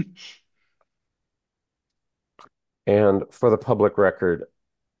yes. And for the public record,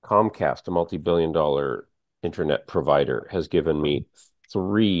 Comcast, a multi-billion-dollar internet provider, has given me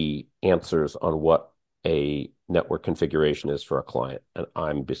 3 answers on what a network configuration is for a client, and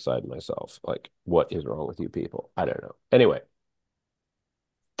I'm beside myself. Like, what is wrong with you people? I don't know. Anyway.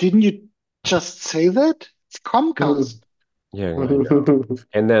 Didn't you just say that? It's Comcast. Yeah, I know.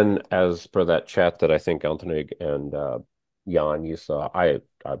 And then as per that chat that I think Antonig and Jan, you saw,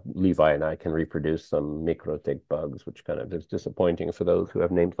 Levi and I can reproduce some MikroTik bugs, which kind of is disappointing for those who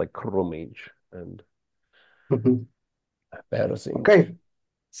have names like Chromage and Embarrassing. Okay.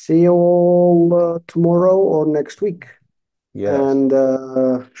 See you all tomorrow or next week. Yes. And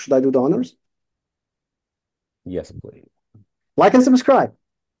should I do the honors? Yes, please. Like and subscribe.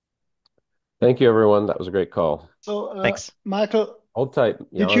 Thank you, everyone. That was a great call. So, Thanks. Michael, Hold tight.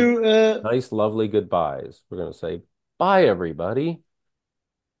 did you? Nice, lovely goodbyes. We're going to say bye, everybody.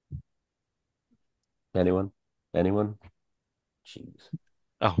 Anyone? Anyone? Jeez.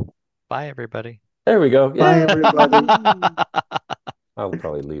 Oh, bye, everybody. There we go. Bye, everybody. I'll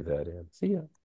probably leave that in. See ya.